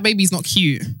aesthetics. Maybe that baby's not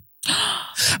cute.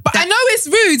 But I know it's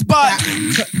rude, but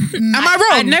am I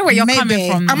wrong? I know where you're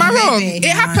coming from. Am I wrong? It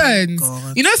happens.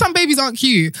 You know, some babies aren't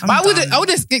cute. But I would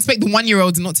expect the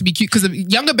 1-year-olds not to be cute because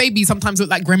younger babies sometimes look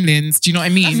like gremlins. Do you know what I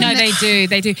mean? No, they do.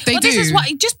 They do. This is what,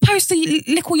 just post the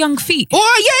little young feet. Or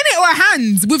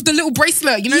hands with the little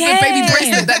bracelet. You know, the baby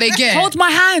bracelet that they get. Hold my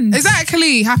hand.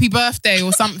 Exactly. Happy birthday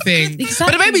or something. Exactly.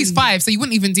 But the baby's 5, so you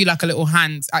wouldn't even do like a little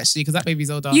hand actually because that baby's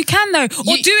older. You can though. Or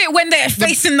do it when they're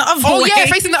facing the other way. Oh yeah,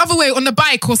 facing the other way on the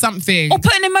bike or something. Or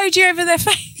put an emoji over their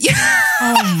face. Yeah.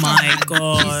 Oh my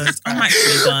God. I'm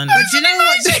actually done. But do you know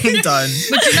what? I'm done.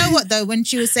 But you know what though? When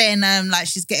she was saying like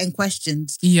she's getting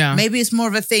questions, maybe it's more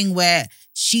of a thing where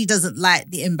she doesn't like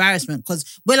the embarrassment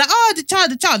because we're like, oh, the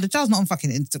child's not on fucking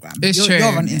Instagram. It's true.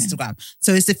 You're on Instagram.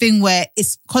 So it's the thing where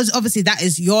it's because obviously that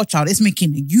is your child. It's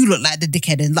making you look like the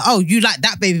dickhead and like, oh, you like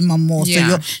that baby mum more.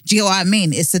 So do you know what I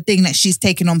mean? It's the thing that she's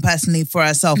taking on personally for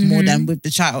herself more than with the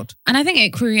child. And I think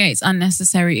it creates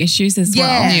unnecessary issues as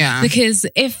well. Yeah. Because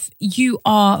if you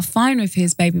are fine with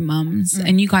his baby mums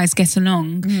and you guys get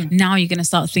along, now you're going to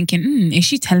start thinking, is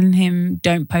she telling him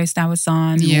don't post our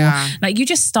son? Yeah. Or, like you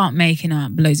just start making up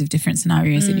loads of different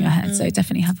scenarios in your head. So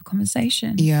definitely have a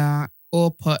conversation. Yeah. Or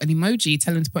put an emoji.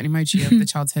 Tell him to put an emoji of the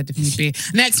child's head if need be.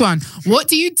 Next one. What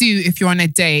do you do if you're on a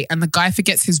date and the guy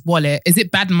forgets his wallet? Is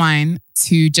it bad mind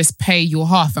to just pay your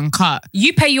half and cut?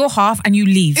 You pay your half and you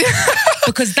leave.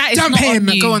 Because that is don't not pay him.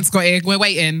 on you. Go on, Scotty. We're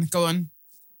waiting. Go on.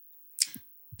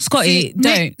 Scotty,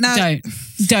 don't. You're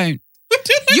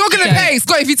going to pay.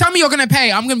 Scotty, if you tell me you're going to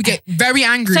pay, I'm going to get very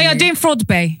angry. So you're doing fraud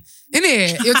bay.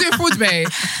 Innit? You're doing fraud bay.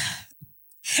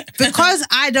 Because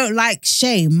I don't like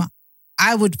shame,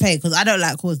 I would pay because I don't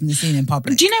like causing the scene in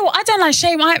public. Do you know what? I don't like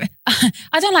shame. I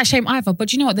don't like shame either. But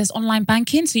do you know what? There's online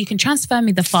banking, so you can transfer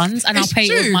me the funds and I'll pay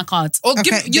it with my card. Or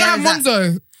you have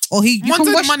Monzo. Or you Monzo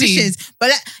can wash money. dishes.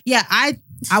 But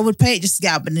I would pay it just to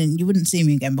get out, but then you wouldn't see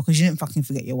me again because you didn't fucking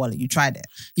forget your wallet. You tried it.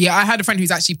 Yeah, I had a friend who's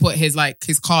actually put his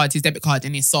debit card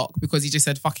in his sock because he just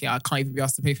said, fuck it, I can't even be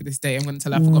asked to pay for this day. I'm going to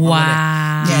tell her I forgot my wallet.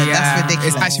 Yeah, that's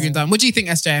ridiculous. It's actually been done. What do you think,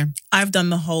 SJ? I've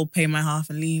done the whole pay my half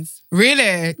and leave.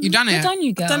 Really? You've done it? Good on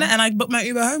you, girl. I've done it and I booked my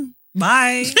Uber home.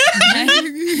 Bye.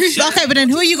 Okay, but then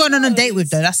who are you going on a date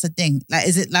with though? That's the thing. Like,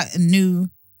 is it like a new...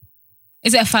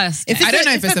 Is it a first? I don't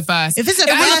know if it's a first. If it's a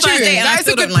first date, that is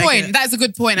a good point. That is a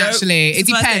good point, actually. It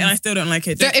depends. And I still don't like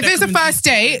it. So if it's a first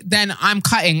date, then I'm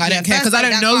cutting. I don't care because I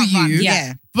don't know you.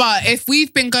 Yeah. But if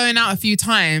we've been going out a few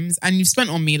times and you've spent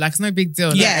on me, like it's no big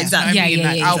deal. Yeah, exactly.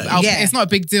 It's not a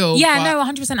big deal. Yeah, no,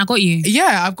 100%. I got you.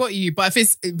 Yeah, I've got you. But if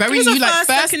it's very new, like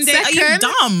first, second date, are you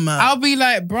dumb? I'll be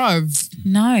like, bruv.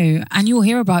 No, and you'll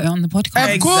hear about it on the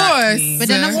podcast. Of course. But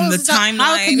then the timeline.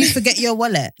 how can you forget your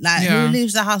wallet? Like, who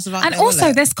leaves the house without and their also,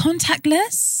 wallet? there's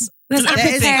contactless. There's Apple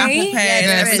everything, Pay. Apple Pay.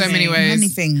 There's so many ways. Many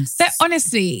things.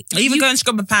 Honestly. I even go and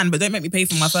scrub a pan, but don't make me pay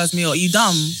for my first meal. Are you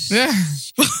dumb? Yeah.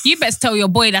 You best tell your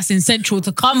boy that's in Central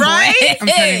to come, Right? boy. I'm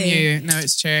telling you. No,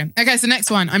 it's true. Okay, so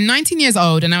next one. I'm 19 years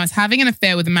old and I was having an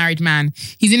affair with a married man.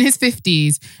 He's in his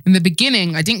 50s. In the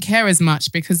beginning, I didn't care as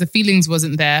much because the feelings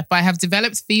wasn't there, but I have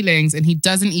developed feelings and he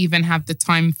doesn't even have the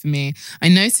time for me. I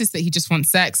noticed that he just wants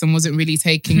sex and wasn't really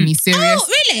taking me serious.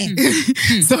 Oh,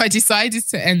 really? So I decided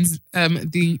to end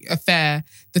the affair.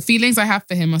 The feelings I have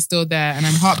for him are still there and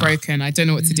I'm heartbroken. I don't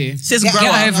know what to do. Just Get grow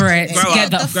up. over it. Grow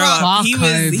Get up. the Grow up. fuck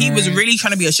He was really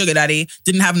trying to be a sugar daddy.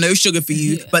 Didn't have no sugar for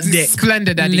you, but dick.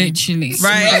 Splendor daddy. Literally.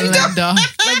 Right? Splendor.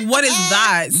 Like, what is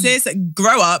that? Sis,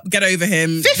 grow up, get over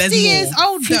him. 50 years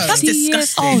old though. That's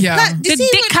disgusting. Yeah. Like, The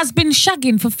dick has been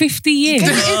shagging for 50 years.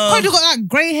 It's probably got like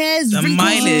grey hairs, The wrinkles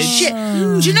and mileage. shit.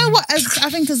 Do you know what? I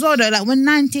think as well though, like when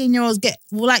 19-year-olds get,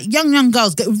 well, like young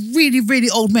girls get really, really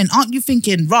old men, aren't you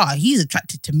thinking, rah, he's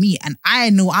attracted to me and I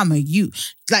know I'm a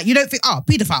youth. Like you don't think, oh,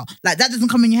 paedophile. Like that doesn't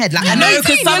come in your head. Like I know you're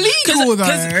legal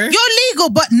though. you're legal,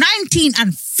 but 19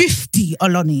 and 50,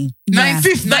 Oloni.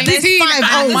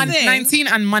 19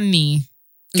 and money.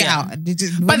 Get out.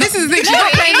 But this is the thing. She's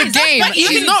not playing the game.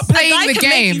 She's not playing the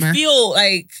game. Make you feel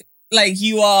like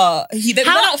you are. They're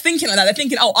not thinking like that. They're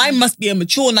thinking, oh, I must be a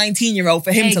mature 19-year-old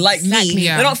for him to like me.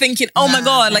 Yeah. They're not thinking, oh my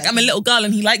God, like I'm a little girl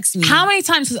and he likes me. How many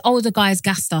times has older guys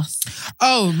gassed us?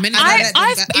 Oh, many times.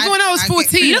 Even when I was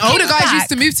 14, older guys used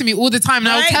to move to me all the time, and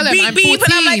I would tell them I'm 14.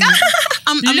 And I'm like,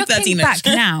 I'm Looking 13. back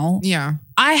now, Yeah.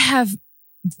 I have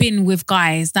been with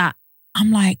guys that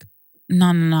I'm like,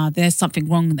 no, there's something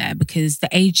wrong there because the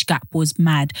age gap was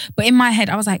mad. But in my head,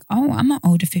 I was like, oh, I'm an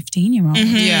older 15-year-old.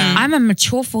 Yeah. I'm a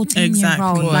mature 14-year-old.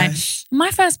 Exactly. Like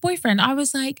my first boyfriend, I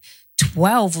was like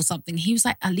 12 or something. He was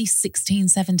like at least 16,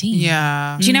 17.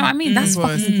 Yeah. Do you know what I mean? That's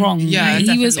fucking wrong. Yeah, Like,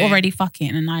 he was definitely. already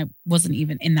fucking and I wasn't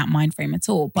even in that mind frame at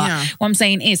all. But Yeah. what I'm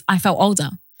saying is I felt older.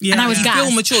 Yeah, and I was you gassed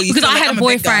feel mature. You because feel I like had I'm a a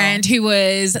big boyfriend who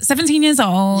was 17 years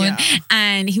old Yeah.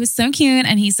 and he was so cute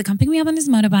and he used to come pick me up on his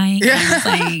motorbike. Yeah. And I was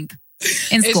like,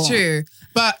 in school. It's true.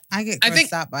 But I get I grossed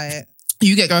think- out by it.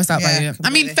 you get grossed out by Yeah, it.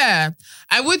 I mean, completely. fair.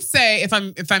 I would say if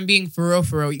I'm being for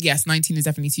real, yes, 19 is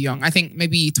definitely too young. I think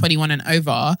maybe 21 and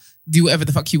over, do whatever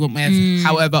the fuck you want with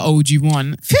however old you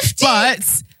want. 50.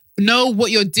 But know what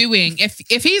you're doing.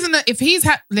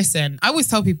 Listen, I always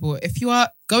tell people, if you are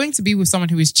going to be with someone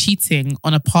who is cheating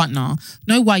on a partner,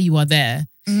 know why you are there.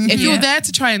 If you're there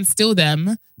to try and steal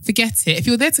them, forget it. If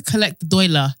you're there to collect the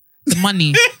doiler, the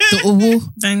money, the uwu,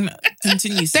 Then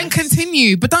continue. then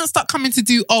continue. But don't start coming to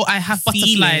do, I have butterflies.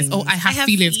 Feelings. Oh, I have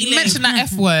feelings. You feelings. mentioned that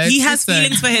F word. He has Listen.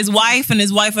 feelings for his wife and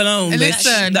his wife alone. bitch.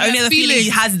 Listen, the only other feeling he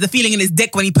has is the feeling in his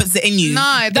dick when he puts it in you.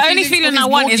 Nah, The only feeling I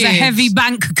want is a heavy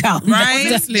bank account. Right?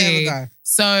 Honestly. There we go.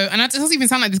 So, and it doesn't even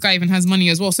sound like this guy even has money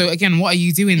as well. So again, what are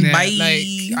you doing there? Bye.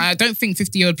 Like, I don't think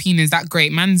 50-year-old peen is that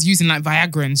great. Man's using like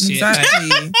Viagra and shit. Exactly.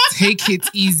 Like, take it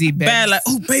easy, babe. Bear like,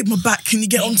 oh babe, my back. Can you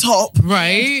get on top?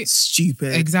 Right?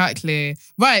 Stupid. Exactly.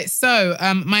 Right. So,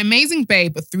 my amazing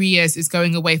babe of 3 years is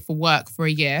going away for work for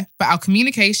a year, but our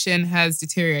communication has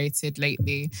deteriorated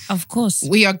lately. Of course.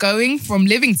 We are going from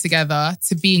living together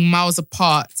to being miles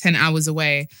apart, 10 hours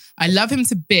away. I love him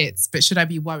to bits, but should I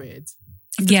be worried?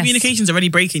 Yes. Communication's already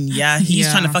breaking. Yeah, he's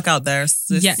Yeah. trying to fuck out there.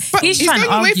 sis. Yeah. But He's trying to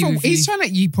argue with He's you. trying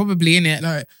to, you probably in it,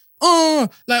 like,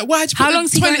 why'd you How put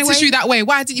long's the he going toilet away? tissue that way?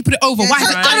 Why didn't you put it over? Why is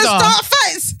it Trying to under? start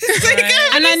fights.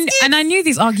 And I knew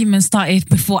these arguments started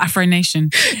before Afro Nation.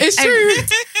 It's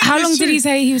true. How long did he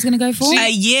say he was going to go for? A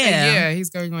year. Yeah, he's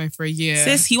going away for a year.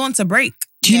 Sis, he wants a break.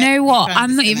 Do you Yeah, know what? trying to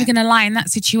I'm not even disconnect. going to lie. In that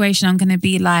situation, I'm going to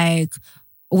be like,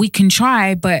 we can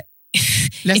try, but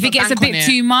Let's if it not gets a bank on bit it.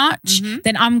 too much,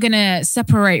 then I'm going to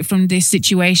separate from this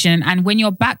situation. And when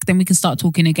you're back, then we can start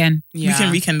talking again. We can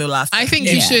rekindle after. I think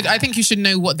you should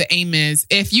know what the aim is.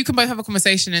 If you can both have a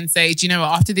conversation and say, do you know what,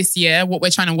 after this year, what we're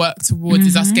trying to work towards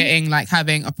is us getting like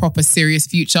having a proper serious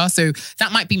future. So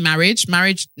that might be marriage.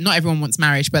 Marriage, not everyone wants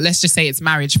marriage, but let's just say it's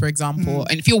marriage, for example.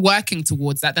 And if you're working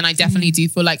towards that, then I definitely do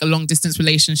feel like a long distance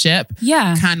relationship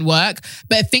Yeah. can work.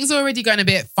 But if things are already going a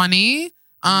bit funny,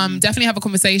 definitely have a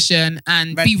conversation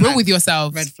and Red be real flag. with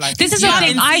yourself. Red flag. This is Yeah. the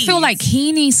thing. I feel like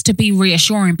he needs to be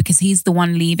reassuring because he's the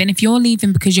one leaving. If you're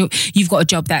leaving because you've got a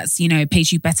job that's,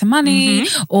 pays you better money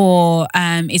or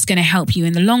it's going to help you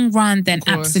in the long run, then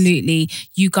course. absolutely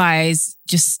you guys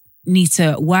just need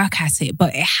to work at it.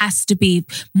 But it has to be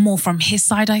more from his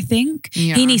side, I think.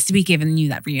 Yeah. He needs to be giving you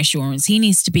that reassurance. He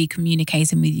needs to be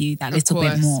communicating with you that little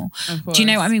bit course. more. Of Do you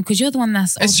know course. what I mean? Because you're the one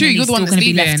that's It's true. You're the one that's going to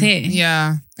be leaving. left here.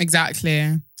 Yeah,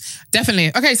 exactly.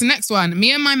 Definitely. Okay, so next one.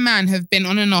 Me and my man have been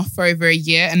on and off for over a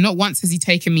year, and not once has he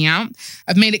taken me out.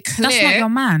 I've made it clear. That's not your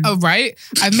man. Oh, right.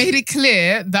 I've made it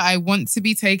clear that I want to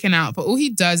be taken out, but all he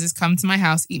does is come to my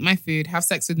house, eat my food, have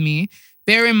sex with me.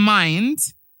 Bear in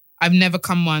mind, I've never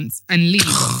come once and leave.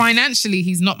 Financially,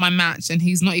 he's not my match, and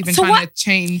he's not even So trying what? to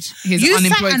change his You sat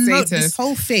unemployed and wrote status. this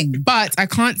whole thing. But I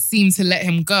can't seem to let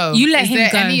him go. You let Is him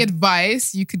there go. any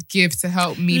advice you could give to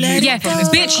help me Let move it Yeah, on from this?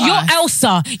 bitch, you're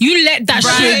Elsa. You let that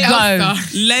Right, shit go.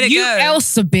 Elsa. Let it You go.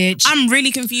 Elsa, bitch. I'm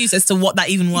really confused as to what that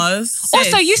even was.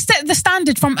 Also, Sis. you set the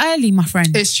standard from early, my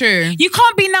friend. It's true. You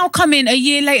can't be now coming a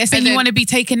year later saying And you then- want to be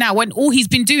taken out when all he's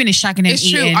been doing is shagging and It's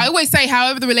true. eating. I always say,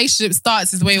 however the relationship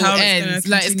starts is the way it How will it's gonna end.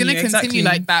 Like it's gonna to continue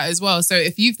like that as well. So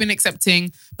if you've been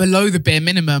accepting below the bare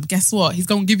minimum, guess what? He's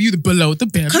going to give you the below the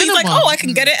bare minimum. Because he's like, I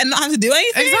can get it and not have to do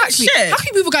anything. Exactly. Shit. How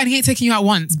can people go and he ain't taking you out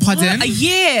once? Pardon? A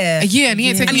year and he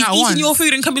ain't taking you out once. And he's eating your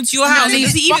food and coming to your house.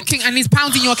 And he's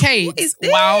pounding your cake.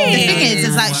 Wow. The thing is,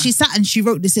 it's like she sat and she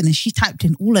wrote this in and she typed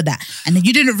in all of that. And then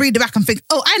you didn't read it back and think,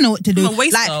 I know what to do.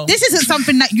 Like, this isn't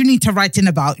something that you need to write in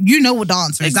about. You know what the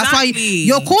answer is. That's why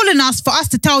you're calling us for us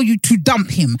to tell you to dump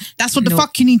him. That's what the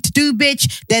fuck you need to do,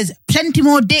 bitch. There's plenty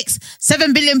more dicks.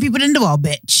 7 billion people in the world,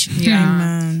 bitch.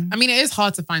 Yeah. I mean, it is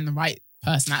hard to find the right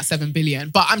person at 7 billion,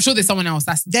 but I'm sure there's someone else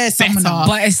that's there's better. Someone else.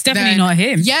 But it's definitely not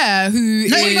him. Yeah, who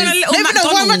not is... even a little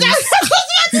McDonald's.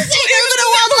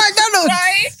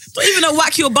 Not even a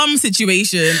whack your bum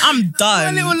situation. I'm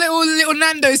done. Little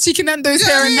Nando's, chicken Nando's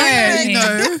here and there, you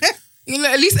know.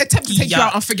 At least attempt to take you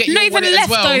out and forget you even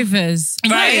leftovers.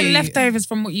 Well. Right. Not even leftovers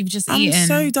from what you've just eaten. I'm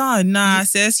so done. Nah,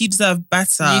 sis, you deserve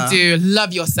better. You do.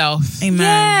 Love yourself. Amen.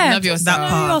 Yeah, love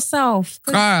yourself. Love yourself.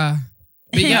 But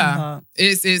yeah,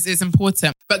 it's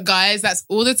important. But guys, that's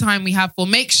all the time we have for.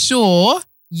 Make sure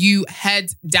you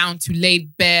head down to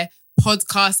Laid Bare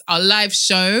Podcast, our live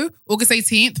show, August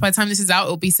 18th. By the time this is out,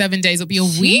 it'll be 7 days. It'll be a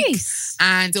week.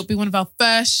 And it'll be one of our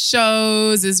first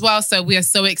shows as well. So we are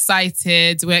so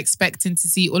excited. We're expecting to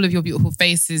see all of your beautiful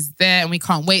faces there. And we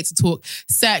can't wait to talk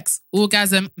sex,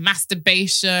 orgasm,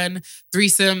 masturbation,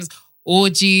 threesomes,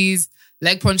 orgies,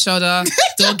 leg prawn shoulder,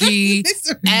 doggy,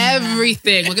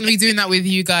 everything. We're going to be doing that with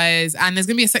you guys. And there's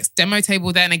going to be a sex demo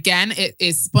table there. And again, it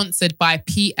is sponsored by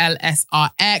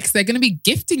PLSRX. They're going to be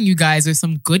gifting you guys with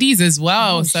some goodies as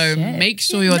well. Make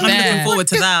sure you're there. I'm looking forward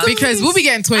to that. Because we'll be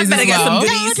getting toys as well. Get some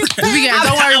goodies.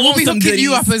 Don't worry, we'll be hooking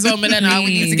you up as well, Milena.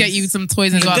 We need to get you some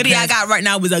toys as well. The goodie I got right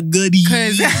now was a goodie.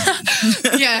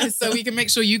 Yeah, so we can make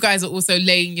sure you guys are also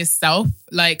laying yourself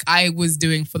like I was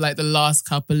doing for like the last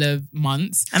couple of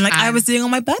months. And like I was doing on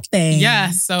my birthday.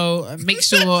 Yeah, so make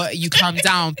sure you come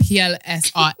down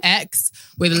PLSRX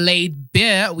with Laid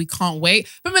Beer. We can't wait.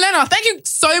 But Milena, thank you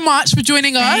so much for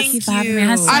joining us. Thank you for having me.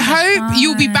 I hope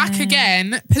you'll be back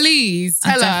again. Please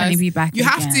tell us. I'll definitely be back You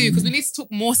again. have to, because we need to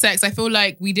talk more sex. I feel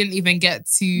like we didn't even get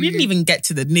to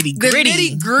the nitty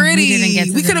gritty.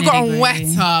 We could have gotten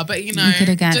wetter, but you know,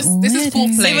 this is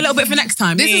foreplay. Save a little bit for next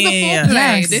time. This is the foreplay.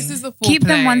 Yes. This is the foreplay. Keep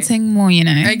them wanting more, you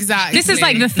know. Exactly. This is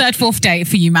like the 3rd, 4th date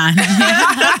for you, man.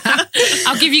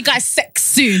 I'll give you guys sex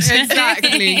soon.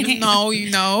 Exactly. You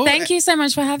know. Thank you so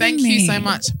much for having me. Thank you so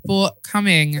much for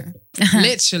coming.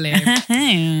 Literally.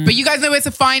 But you guys know where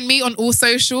to find me on all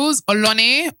socials.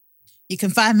 Oloni. You can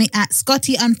find me at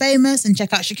Scotty Unfamous and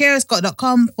check out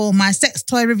ShakiraScott.com for my sex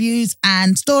toy reviews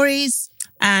and stories.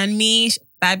 And me,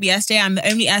 Bad BSJ. I'm the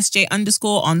only SJ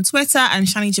 _ on Twitter and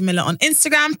Shani Jamila on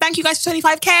Instagram. Thank you guys for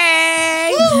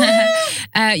 25K.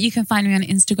 You can find me on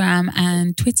Instagram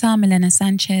and Twitter, Milena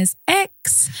Sanchez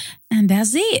X. And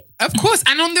that's it. Of course.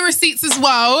 And on the receipts as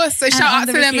well. So shout out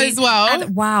to them as well.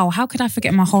 And, wow. How could I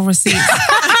forget my whole receipts?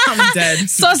 I'm dead.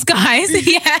 Sus, guys.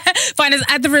 Yeah. Find us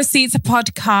at The Receipts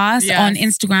Podcast on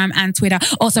Instagram and Twitter.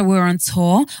 Also, we're on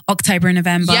tour October and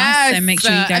November. Yes. So make sure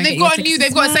you go. And they've got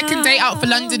a second date out for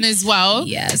London as well.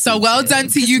 Yes. So well done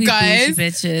to you guys.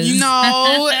 Bitches. You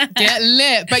know, get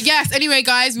lit. But yes, anyway,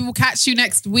 guys, we will catch you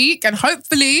next week and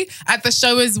hopefully at the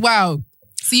show as well.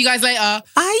 See you guys later.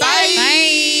 Bye.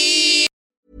 Bye.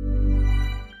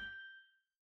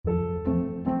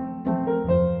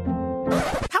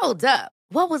 Hold up.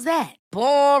 What was that?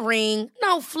 Boring.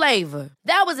 No flavor.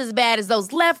 That was as bad as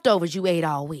those leftovers you ate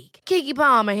all week. Keke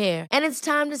Palmer here. And it's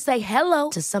time to say hello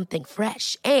to something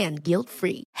fresh and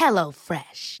guilt-free. Hello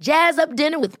Fresh. Jazz up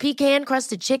dinner with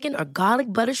pecan-crusted chicken or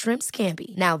garlic butter shrimp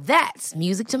scampi. Now that's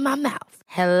music to my mouth.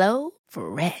 Hello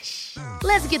Fresh.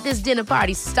 Let's get this dinner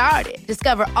party started.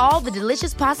 Discover all the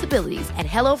delicious possibilities at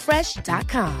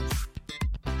HelloFresh.com.